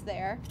that that's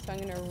there, so I'm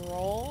gonna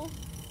roll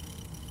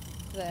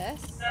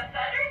this. The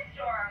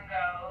thunderstorm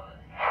goes.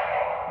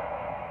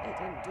 It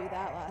didn't do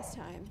that last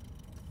time.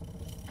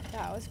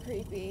 That was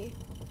creepy.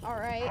 All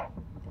right.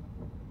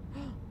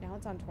 Now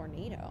it's on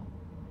tornado.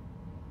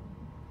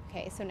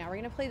 Okay, so now we're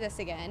gonna play this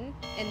again,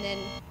 and then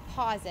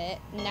pause it.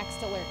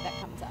 Next alert that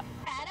comes up.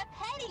 At a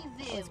petting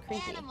That zoo, was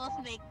creepy. animals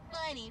make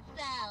funny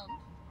sounds.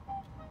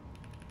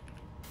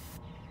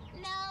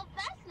 No,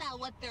 that's not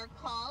what they're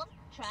called.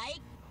 Try.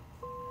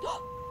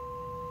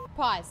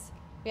 Pause.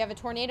 We have a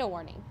tornado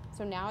warning.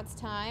 So now it's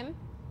time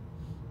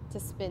to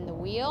spin the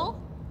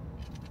wheel.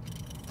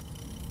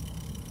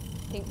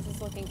 I think this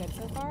is looking good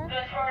so far.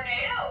 The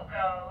tornado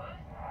goes.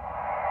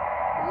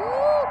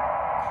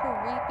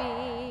 Ooh,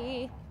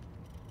 creepy.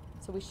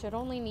 So we should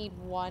only need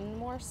one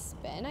more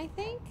spin, I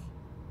think.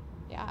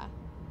 Yeah.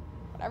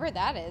 Whatever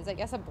that is, I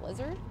guess a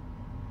blizzard?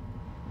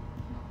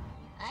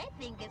 I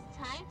think it's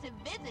time to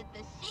visit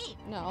the sheep.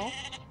 No.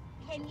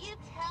 Can you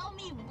tell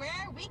me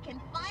where we can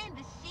find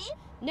the sheep?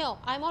 No,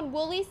 I'm on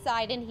Wooly's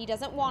side and he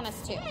doesn't want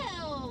us to. Ew!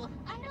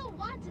 I don't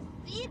want to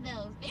see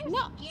those. They're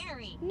No.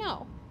 scary.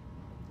 No.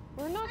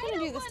 We're not I gonna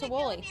don't do this to wanna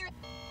go Wooly.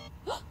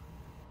 near-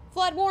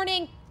 Flood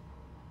warning!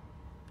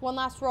 One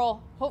last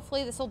roll.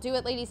 Hopefully this will do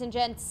it, ladies and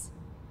gents.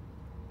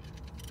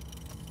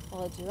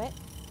 Will it do it?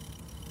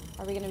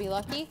 Are we gonna be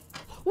lucky?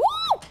 Woo!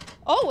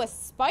 Oh, a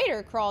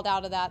spider crawled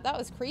out of that. That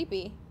was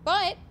creepy.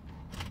 But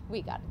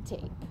we got a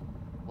tape.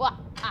 Wah,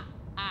 ah,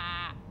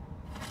 ah.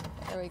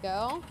 There we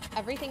go.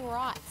 Everything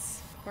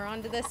rots. We're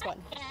on to this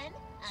one. And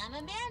I'm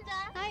Amanda.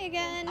 Hi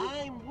again.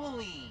 I'm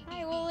Wooly.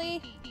 Hi,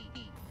 Wooly.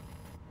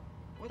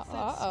 What's that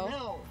Uh-oh.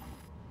 smell?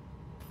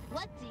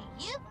 What do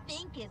you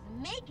think is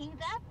making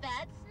that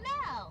bad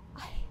smell?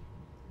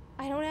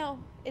 I don't know.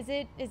 Is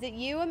it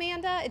you,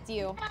 Amanda? It's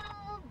you.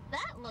 Oh,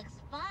 that looks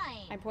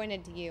fine. I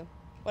pointed to you.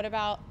 What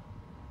about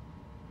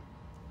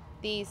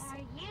these? Are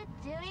you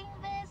doing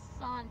this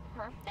on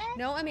purpose?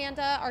 No,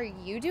 Amanda, are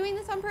you doing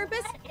this on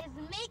purpose? What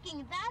is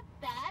making that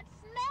bad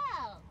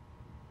smell?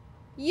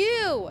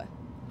 You!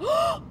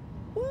 Whoa,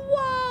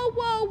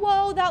 whoa,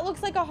 whoa. That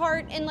looks like a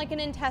heart and like an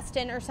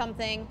intestine or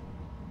something.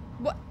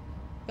 What?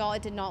 Y'all,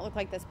 it did not look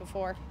like this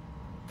before.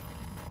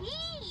 You're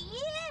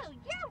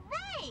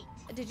right.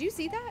 Did you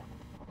see that?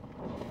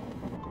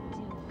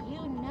 Do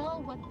you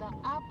know what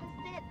the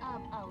opposite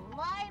of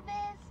alive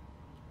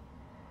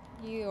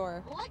is?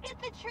 You're Look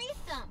at the tree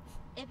stump.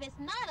 If it's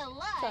not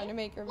alive, trying to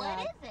make her what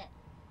mad. is it?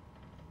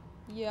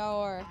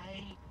 You're.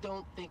 I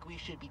don't think we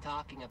should be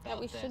talking about That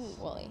we this. shouldn't,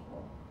 Wooly.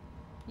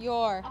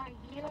 You're. Are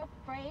you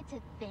afraid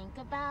to think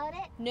about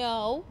it?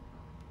 No.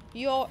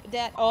 You're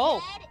that.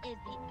 Oh. Dead is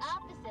the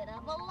opposite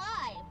of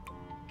alive.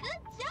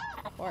 Good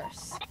job. Of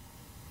course.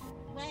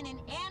 When an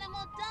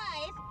animal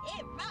dies,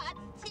 it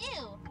rots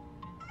too.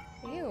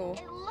 Ew.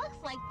 It looks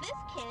like this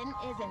kitten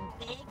is in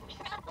big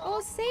trouble.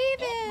 Oh, save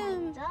It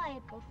him. might die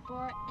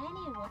before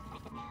anyone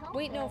can help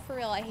Wait, no, it. for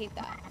real, I hate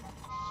that.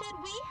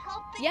 Should we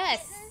help the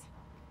Yes. kitten?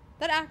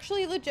 That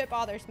actually legit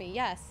bothers me,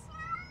 yes.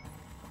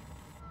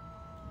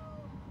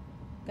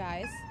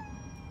 guys.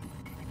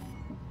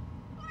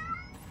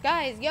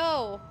 Guys,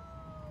 yo!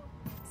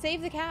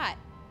 Save the cat.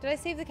 Did I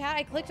save the cat?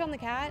 I clicked on the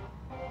cat.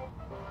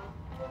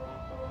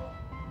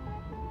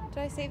 Did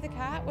I save the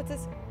cat? What's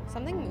this?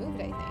 Something moved,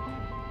 I think.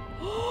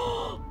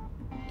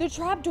 The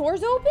trap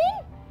door's open?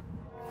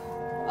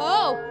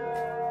 Oh!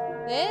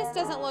 This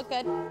doesn't look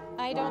good.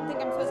 I don't think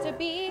I'm supposed to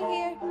be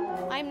here.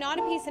 I'm not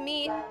a piece of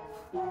meat.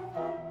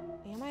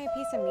 Am I a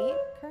piece of meat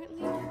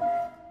currently?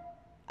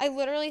 I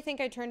literally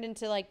think I turned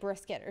into like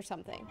brisket or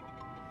something.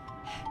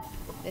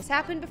 This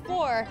happened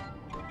before.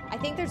 I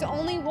think there's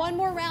only one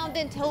more round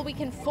until we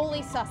can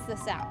fully suss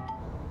this out.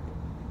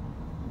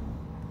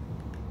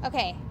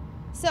 Okay,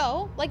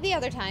 so like the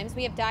other times,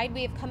 we have died,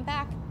 we have come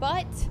back,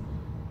 but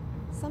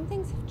some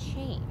things have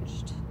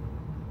changed.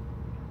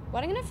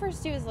 What I'm gonna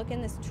first do is look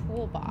in this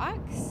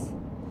toolbox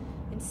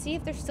and see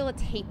if there's still a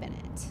tape in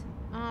it.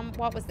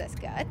 What was this?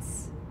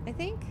 Guts, I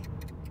think.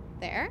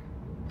 There.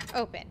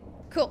 Open.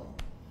 Cool.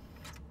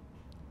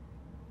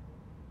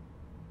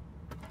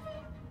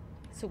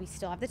 So we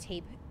still have the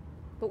tape,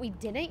 but we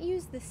didn't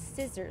use the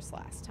scissors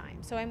last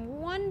time. So I'm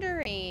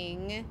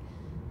wondering,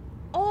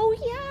 oh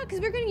yeah, because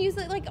we're gonna use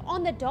it like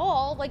on the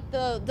doll, like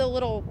the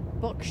little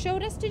book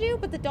showed us to do,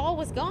 but the doll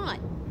was gone.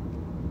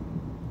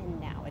 And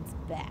now it's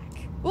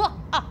back.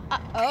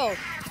 Oh,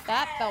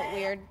 that felt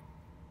weird.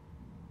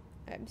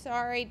 I'm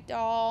sorry,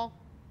 doll.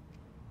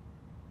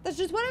 That's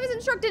just what I was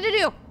instructed to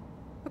do.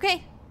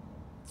 Okay,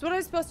 that's what I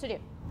was supposed to do.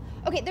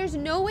 Okay, there's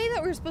no way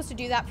that we're supposed to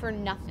do that for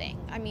nothing.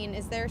 I mean,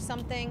 is there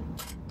something?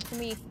 Can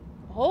we?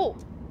 Oh,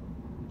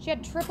 she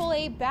had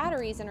AAA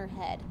batteries in her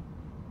head.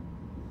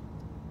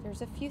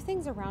 There's a few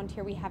things around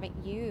here we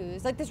haven't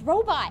used, like this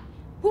robot,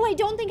 who I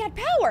don't think had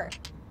power.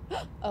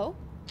 Oh,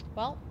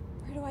 well,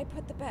 where do I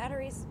put the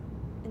batteries?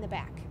 In the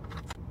back.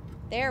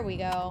 There we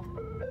go.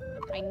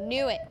 I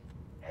knew it.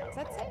 Does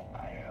that say?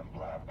 I am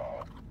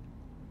Blackball.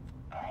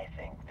 I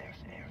think this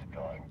is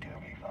going to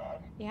be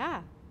fun. Yeah,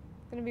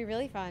 it's gonna be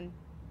really fun.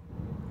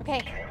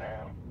 Okay.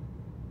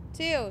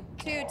 Two.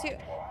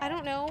 I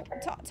don't know.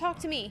 Talk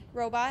to me,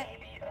 robot.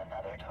 Maybe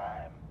another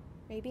time.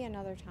 Maybe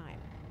another time.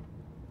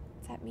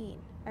 What's that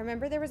mean? I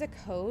remember there was a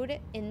code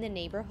in the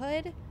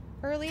neighborhood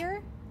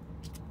earlier.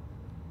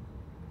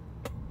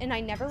 And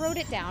I never wrote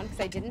it down because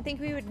I didn't think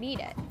we would need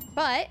it.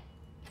 But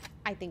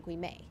I think we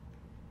may.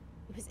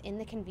 It was in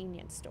the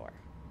convenience store.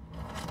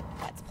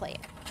 Let's play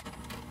it.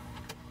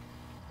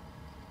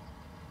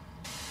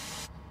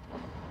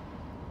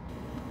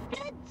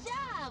 Good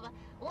job!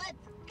 Let's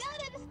go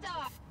to the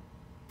store!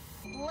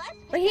 Let's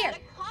pick Right here. out a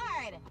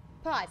card!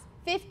 Pause.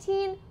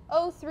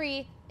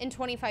 15.03 and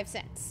 25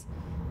 cents.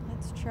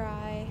 Let's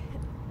try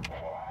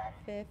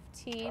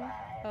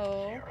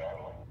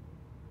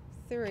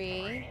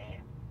 15.03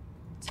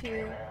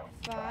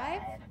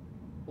 25.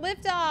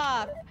 Lift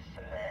off.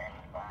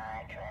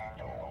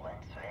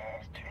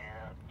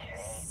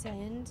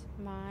 Send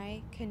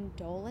my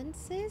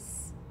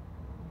condolences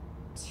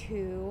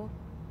to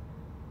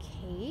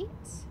Kate?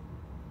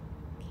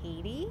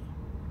 Katie?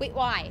 Wait,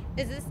 why?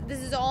 This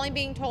is all I'm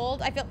being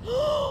told? I feel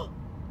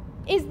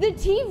is the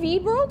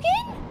TV broken?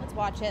 Let's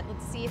watch it.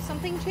 Let's see if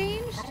something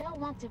changed. I don't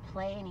want to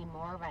play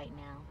anymore right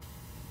now.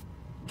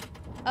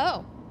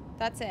 Oh,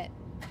 that's it.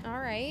 All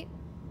right.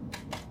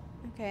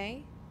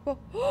 Okay.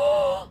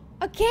 Oh,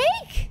 a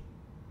cake?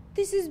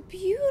 This is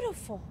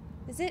beautiful.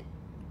 Is it?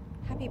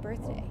 Happy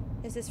birthday.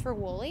 Is this for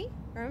Wooly?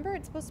 Remember,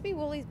 it's supposed to be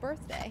Wooly's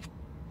birthday.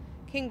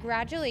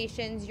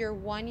 Congratulations, you're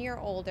 1 year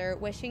older.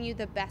 Wishing you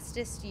the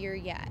bestest year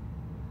yet.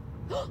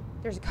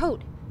 There's a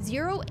code.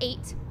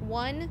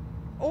 081,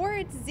 or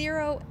it's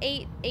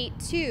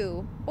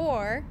 0882,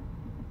 or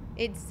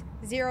it's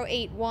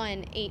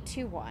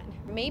 081821.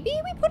 Maybe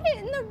we put it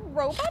in the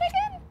robot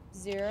again?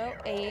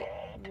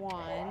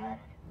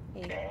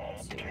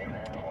 08182.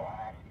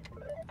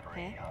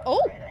 Okay.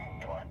 Oh!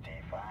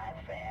 25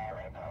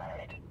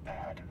 Fahrenheit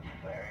at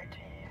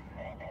 13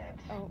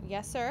 minutes. Oh,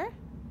 yes, sir.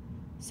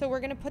 So we're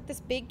gonna put this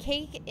big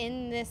cake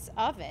in this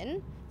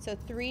oven. So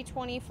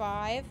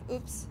 325,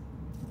 oops,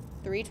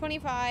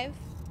 325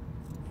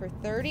 for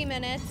 30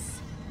 minutes.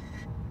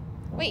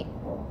 Wait,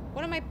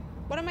 what am I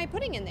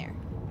putting in there?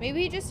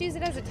 Maybe we just use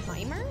it as a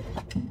timer?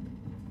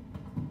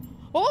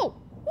 Oh,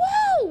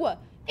 whoa!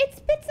 It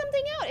spit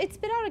something out. It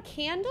spit out a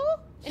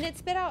candle and it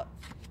spit out.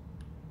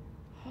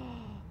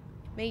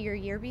 May your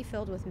year be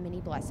filled with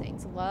many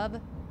blessings.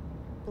 Love,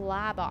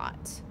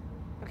 Blabot.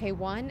 Okay,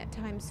 1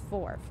 times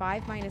 4.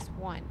 5 minus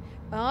 1.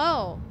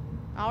 Oh,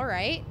 all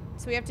right.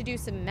 So we have to do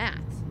some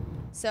math.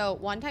 So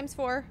 1 times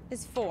 4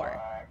 is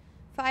 4.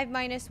 5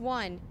 minus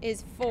 1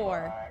 is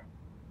 4.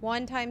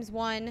 1 times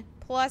 1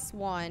 plus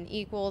 1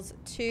 equals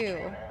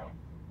 2.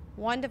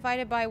 1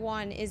 divided by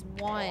 1 is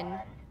 1.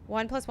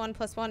 1 plus 1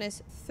 plus 1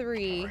 is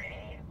 3.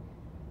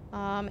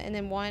 And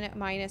then 1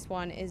 minus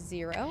 1 is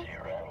 0.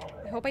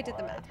 I hope I did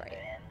the math right.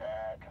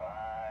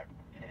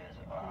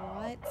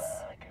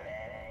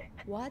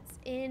 What's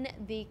in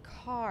the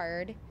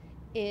card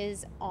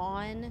is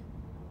on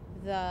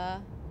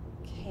the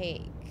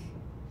cake.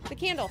 The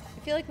candle. I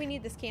feel like we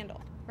need this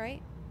candle,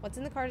 right? What's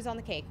in the card is on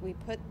the cake. We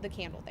put the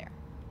candle there.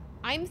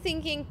 I'm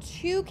thinking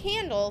 2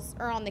 candles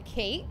are on the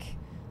cake.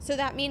 So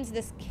that means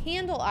this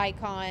candle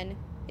icon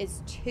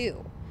is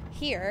 2.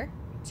 Here,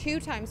 2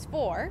 times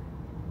 4,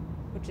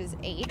 which is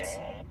 8.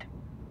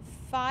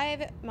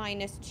 5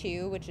 minus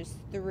 2, which is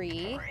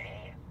 3.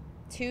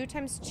 2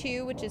 times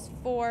 2, which is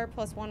 4,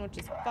 plus 1, which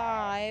is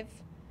 5.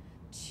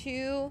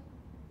 2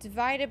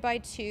 divided by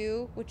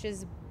 2, which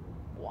is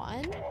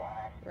 1,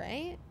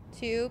 right?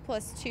 2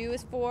 plus 2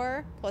 is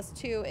 4, plus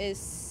 2 is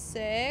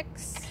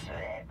 6.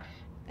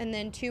 And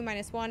then 2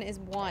 minus 1 is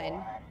 1.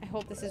 I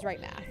hope this is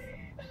right math.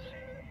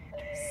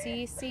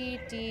 C, C,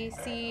 D,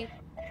 C,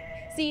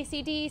 C,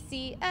 C, D,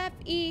 C, F,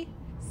 E,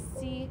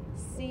 C,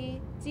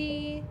 C,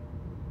 D,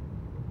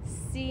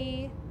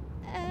 C,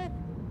 F,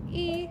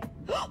 E.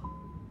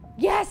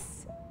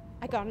 Yes!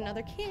 I got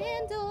another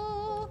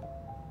candle.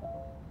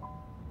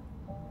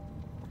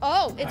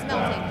 Oh, it's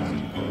melting.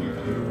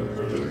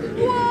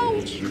 Whoa!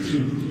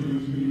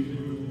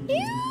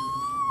 Ew!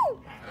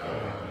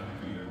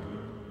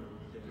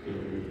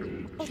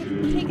 Oh,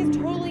 the cake is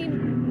totally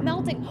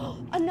melting.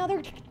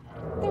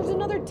 There's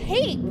another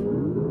tape.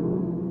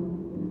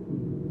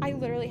 I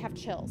literally have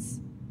chills.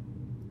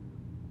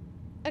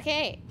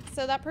 Okay,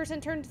 so that person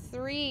turned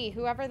 3,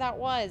 whoever that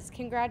was.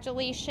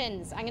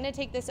 Congratulations. I'm gonna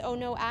take this oh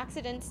no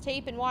accidents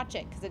tape and watch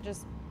it, because it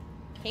just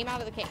came out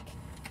of the cake.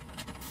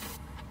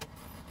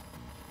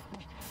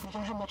 We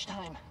don't have much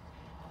time.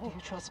 Do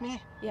you trust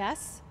me?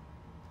 Yes?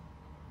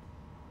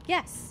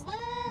 Yes.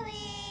 Wooly,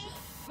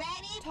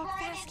 ready Talk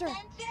for faster. an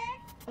adventure?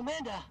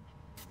 Amanda,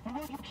 you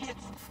know you can't...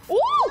 Ooh!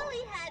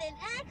 Wooly had an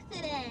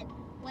accident.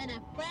 When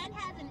a friend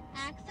has an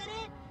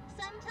accident,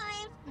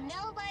 sometimes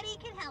nobody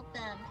can help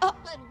them.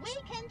 But we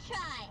can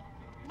try.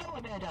 No,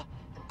 Amanda.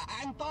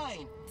 I'm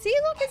fine. See,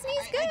 look, his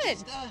knee's I good.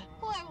 just,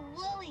 Poor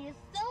Wooly is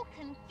so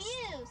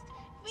confused.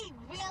 We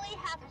really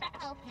have to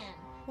help him.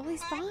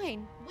 Wooly's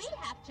fine. We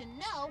have to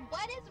know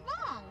what is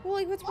wrong.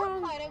 Wooly, what's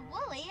wrong? What part of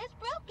Wooly is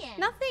broken?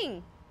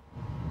 Nothing.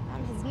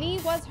 His knee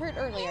was hurt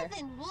earlier.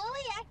 Isn't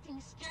Wooly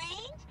acting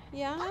strange?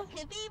 Yeah? What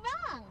could be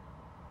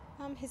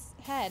wrong? His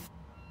head.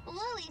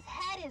 Wooly's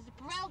head is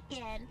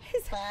broken.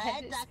 His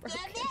head But is Dr.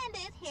 broken.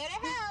 Amanda's here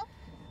to help.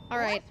 All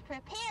right. Let's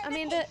prepare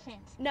Amanda, the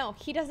patient. no,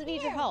 he doesn't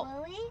need your Here, help.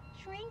 Wooly,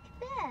 drink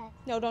this.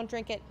 No, don't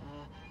drink it.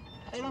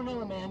 I don't know,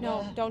 Amanda.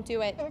 No, don't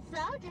do it. It's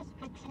all just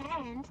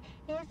pretend,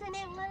 isn't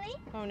it, Wooly?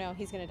 Oh no,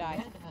 he's gonna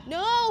die.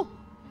 No!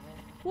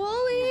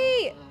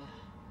 Wooly!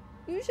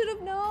 You should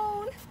have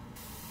known.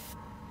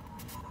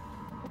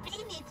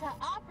 We need to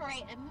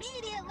operate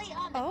immediately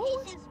on the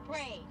Oh. patient's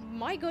brain.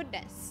 My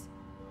goodness.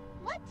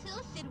 What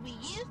tool should we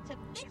use to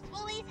fix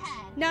Wooly's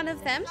head? None of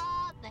The them?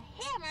 saw, the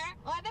hammer,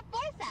 or the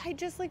forceps? I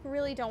just like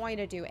really don't want you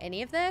to do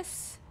any of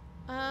this.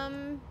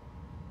 We're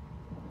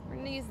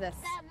gonna use this.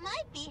 That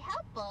might be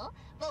helpful,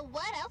 but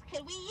what else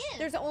could we use?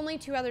 There's only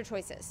 2 other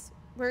choices.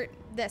 We're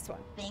this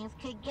one. Things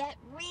could get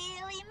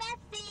really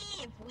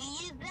messy if we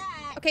use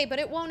that. Okay, but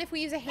it won't if we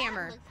use a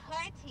hammer. That looks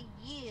hard to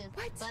use,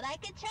 What? but I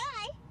could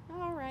try.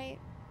 All right.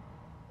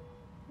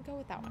 Go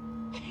with that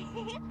one.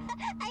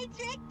 I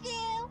tricked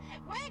you.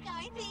 We're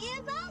going to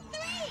use all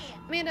 3.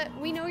 Amanda,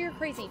 we know you're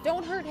crazy.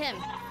 Don't hurt him.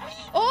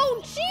 Oh,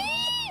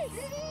 jeez!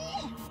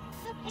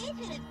 The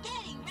patient is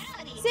getting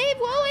rowdy. Save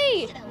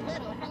Wooly! Need a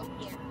little help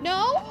here.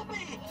 No,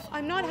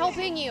 I'm not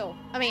helping you,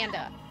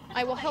 Amanda.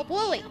 I will help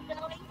Wooly. You going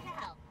to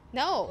help?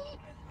 No.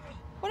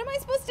 What am I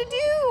supposed to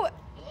do?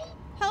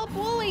 Help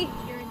Wooly.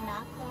 You're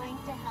not going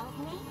to help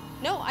me?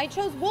 No, I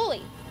chose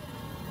Wooly.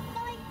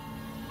 Wooly,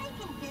 I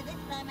can do this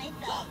by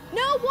myself.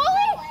 No,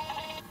 Wooly!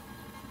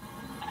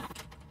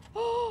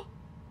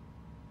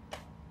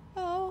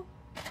 Oh.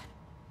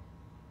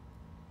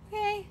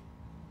 Okay.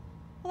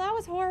 Well, that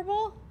was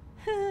horrible.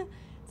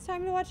 It's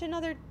time to watch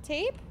another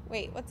tape?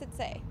 Wait, what's it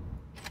say?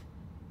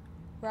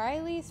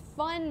 Riley's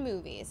Fun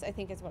Movies, I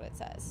think is what it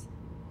says.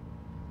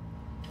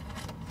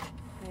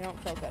 I don't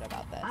feel good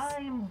about this.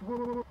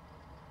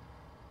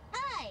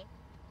 Hi.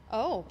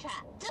 Oh,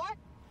 Trap door.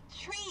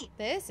 Treat.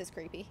 this is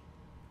creepy.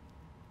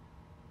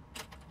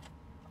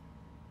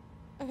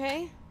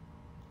 Okay.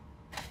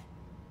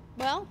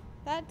 Well,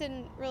 that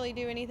didn't really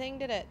do anything,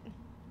 did it?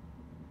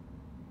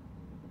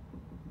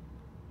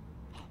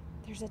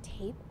 There's a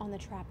tape on the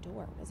trap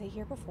door. Was it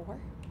here before?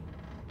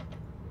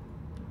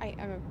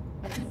 I'm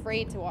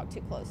afraid to walk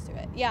too close to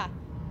it. Yeah.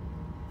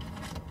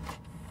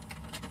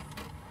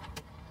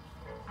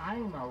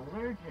 I'm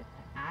allergic to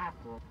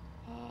apples.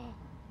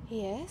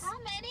 He is? How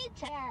many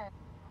chairs?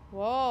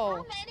 Whoa.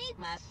 How many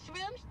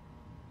mushrooms?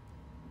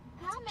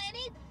 How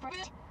many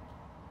fruit?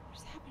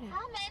 What's happening?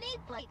 How many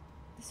like?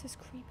 This is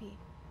creepy.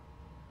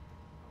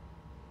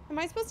 Am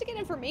I supposed to get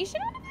information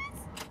out of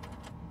this?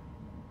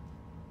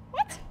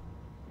 What?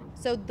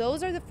 So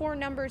those are the 4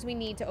 numbers we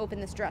need to open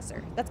this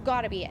dresser. That's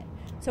gotta be it.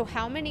 So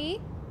how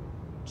many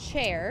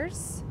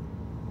chairs?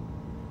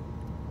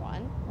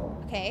 1.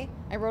 Okay,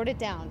 I wrote it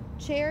down.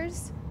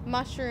 Chairs,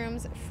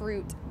 mushrooms,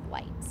 fruit,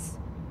 lights.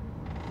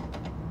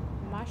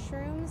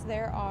 Mushrooms,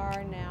 there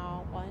are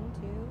now 1,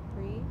 2,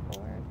 3,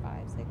 4,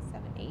 5, 6,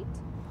 7, 8.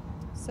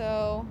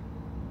 So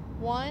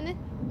 1,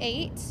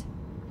 8.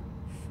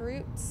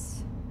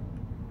 Fruits,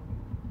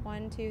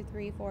 1, 2,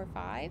 3, 4,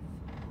 5.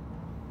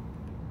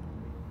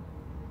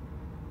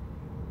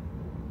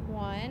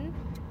 1,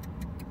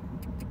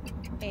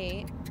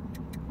 8,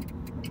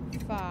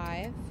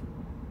 5,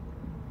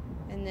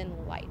 and then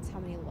lights. How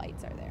many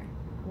lights are there?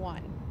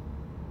 1,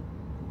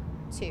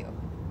 2.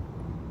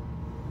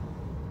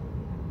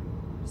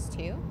 Just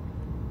 2?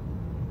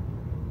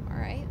 All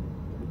right.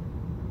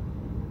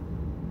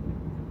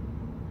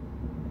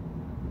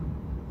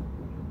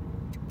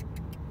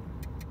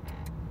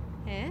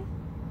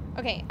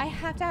 Okay, I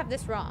have to have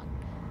this wrong.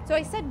 So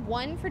I said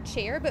 1 for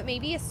chair, but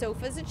maybe a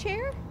sofa's a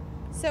chair?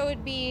 So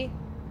it'd be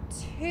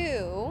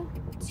 2,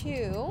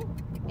 2,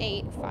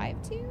 8,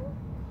 5, 2?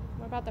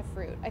 What about the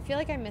fruit? I feel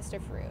like I missed a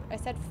fruit. I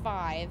said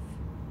 5.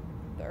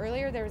 But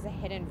earlier there was a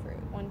hidden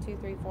fruit. 1, 2,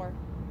 3, 4,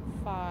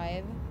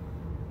 5.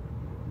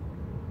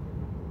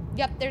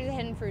 Yep, there's a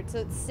hidden fruit, so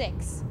it's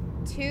 6.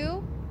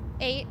 2,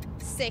 8,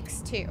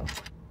 6, 2.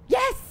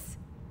 Yes!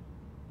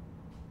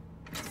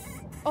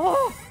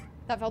 Oh!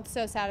 That felt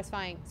so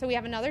satisfying. So we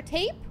have another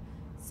tape,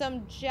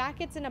 some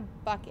jackets, and a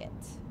bucket.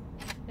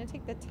 I'm gonna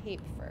take the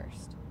tape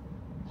first.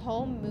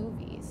 Home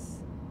movies.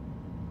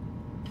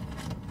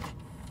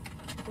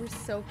 We're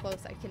so close.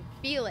 I can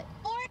feel it.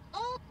 4,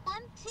 0,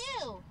 1,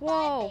 2.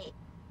 Whoa. 5, 8.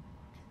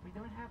 We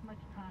don't have much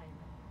time.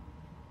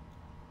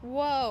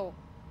 Whoa.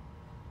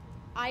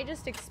 I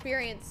just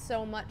experienced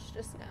so much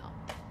just now.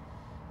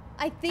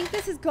 I think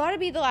this has got to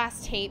be the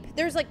last tape.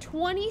 There's like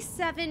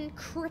 27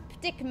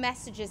 cryptic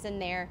messages in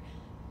there.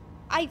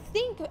 I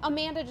think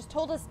Amanda just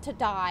told us to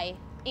die.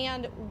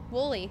 And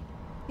Wooly,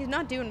 he's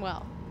not doing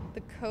well.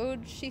 The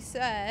code she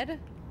said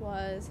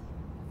was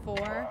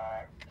 4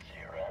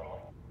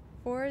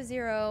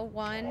 0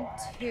 1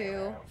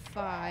 2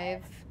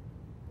 5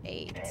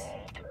 8. The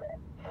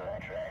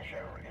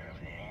treasure is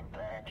in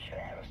the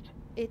chest.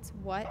 It's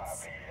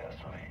what's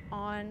Obviously.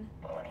 on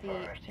But the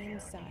first you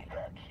inside. need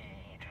the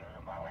key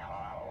to my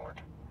heart.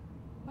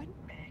 What?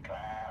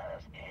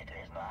 Because it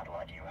is not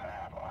what you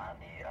have on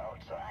the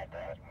outside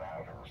that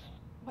matters.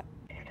 What?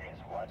 It is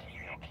what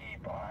you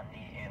keep on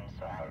the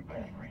inside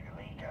that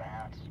really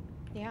counts.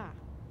 Yeah.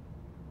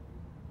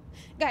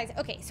 Guys,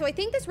 okay, so I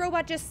think this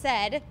robot just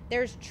said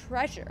there's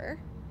treasure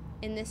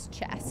in this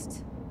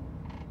chest.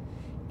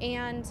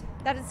 And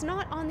that it's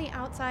not on the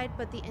outside,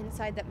 but the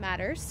inside that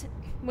matters.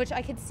 Which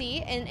I could see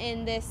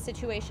in this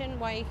situation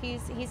why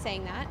he's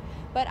saying that.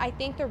 But I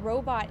think the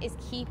robot is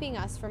keeping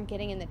us from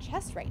getting in the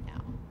chest right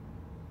now.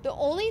 The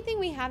only thing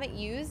we haven't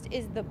used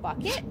is the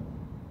bucket.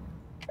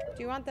 Do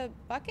you want the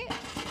bucket?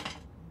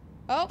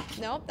 Oh,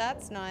 no,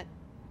 that's not.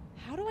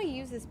 How do I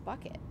use this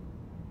bucket?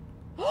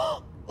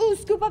 Ooh,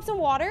 scoop up some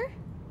water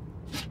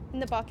in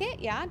the bucket.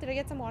 Yeah, did I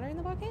get some water in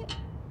the bucket?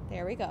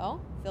 There we go.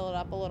 Fill it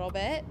up a little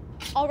bit.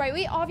 All right,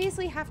 we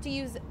obviously have to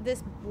use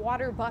this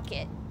water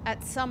bucket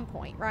at some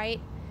point, right?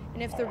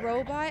 And if the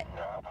robot...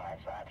 No, I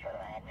thought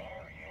I knew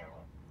you.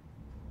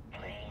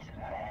 Please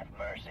have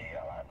mercy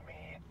on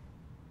me.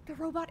 The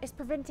robot is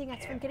preventing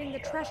us from getting the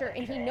treasure,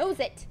 and he knows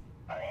it.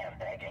 I am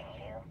begging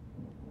you.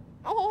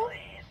 Oh.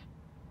 Please.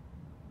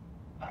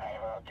 I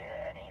will do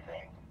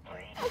anything.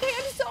 Please. Okay,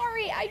 I'm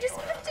sorry. I just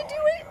have to do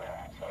it.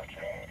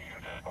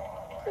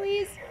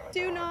 Please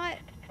do not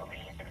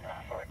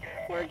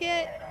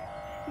forget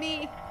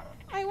me.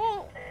 I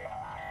won't.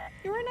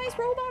 You're a nice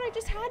robot. I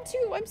just had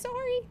to. I'm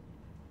sorry.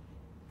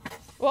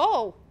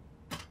 Whoa.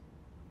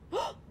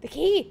 The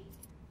key.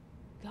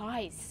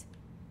 Guys.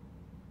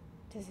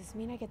 Does this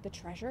mean I get the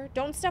treasure?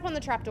 Don't step on the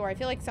trapdoor. I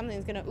feel like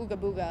something's gonna ooga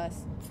booga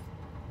us.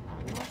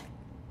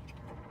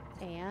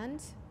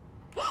 And...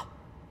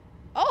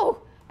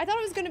 Oh! I thought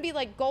it was gonna be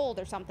like gold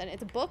or something.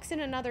 It's books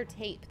and another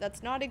tape.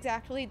 That's not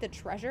exactly the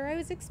treasure I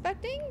was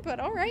expecting, but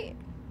alright.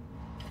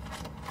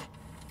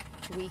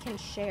 We can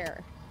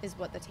share, is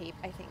what the tape,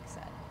 I think,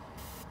 said.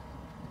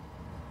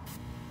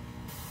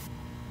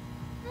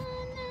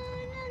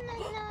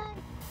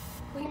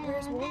 Wait,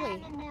 where's Wooly?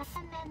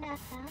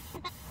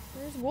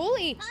 Where's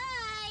Wooly?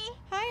 Hi.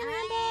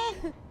 Hi,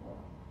 Amanda.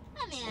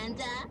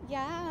 Amanda.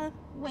 Yeah.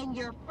 When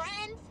you're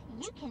friends,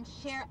 you can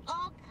share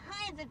all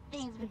kinds of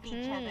things with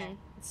each other.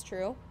 It's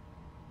true.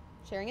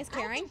 Sharing is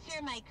caring. I can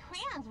share my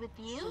crayons with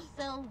you,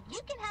 so you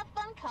can have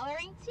fun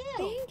coloring too.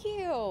 Thank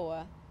you.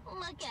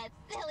 Look at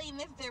silly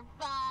Mr.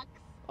 Fox.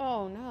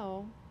 Oh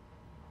no.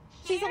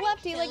 She's a Sharing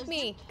lefty like shows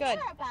me. you Good.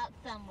 care about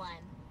someone.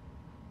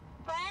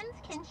 Friends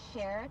can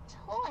share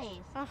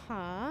toys.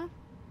 Uh-huh.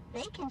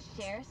 They can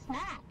share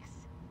snacks.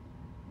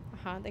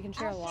 Uh-huh. They can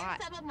share a I'll lot.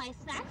 share some of my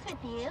snacks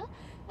with you.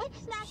 Which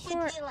snack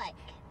Sure. would you like?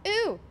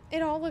 Ooh,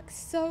 it all looks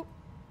so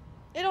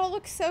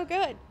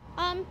good.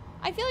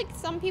 I feel like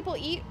some people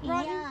eat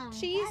rotten Yum,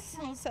 cheese, that's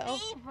my so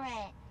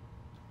favorite.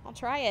 I'll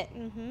try it.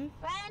 Mm-hmm.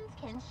 Friends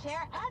can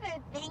share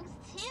other things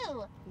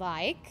too.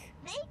 Like?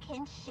 They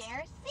can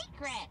share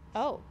secrets.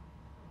 Oh,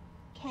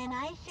 Can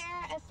I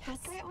share a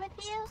secret with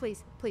you?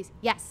 please, please.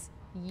 Yes.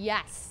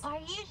 Yes. Are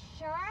you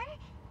sure?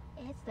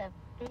 It's a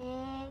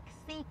big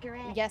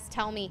secret. Yes,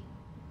 tell me.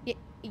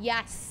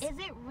 Yes. Is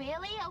it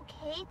really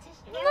okay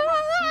to share Ah!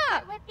 my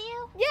secret with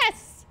you?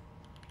 Yes.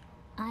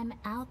 I'm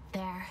out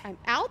there. I'm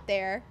out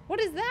there? What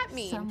does that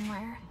mean?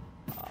 Somewhere.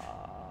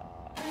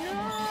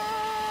 No!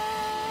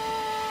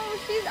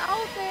 She's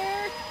out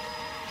there!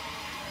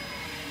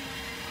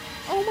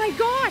 Oh my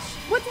gosh!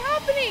 What's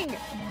happening?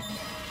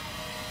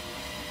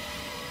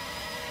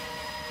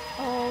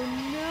 Oh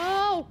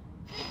no!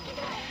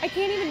 I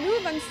can't even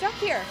move. I'm stuck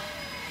here.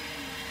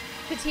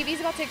 The TV's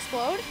about to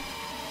explode.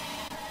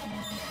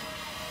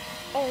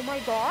 Oh my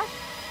gosh.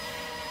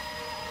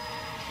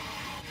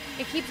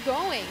 It keeps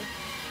going.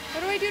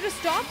 What do I do to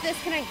stop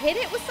this? Can I hit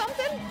it with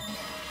something?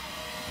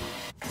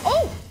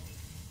 Oh!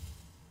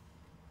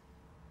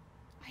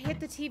 I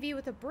hit the TV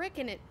with a brick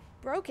and it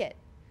broke it.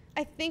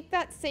 I think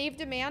that saved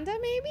Amanda,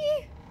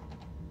 maybe?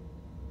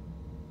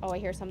 Oh, I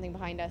hear something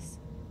behind us.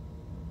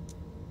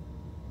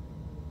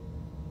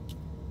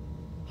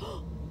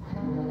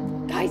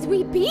 Guys,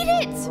 we beat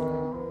it!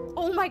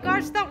 Oh my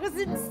gosh, that was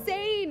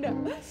insane!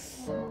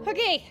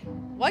 Okay,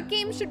 what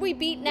game should we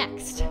beat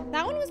next?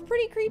 That one was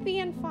pretty creepy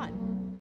and fun.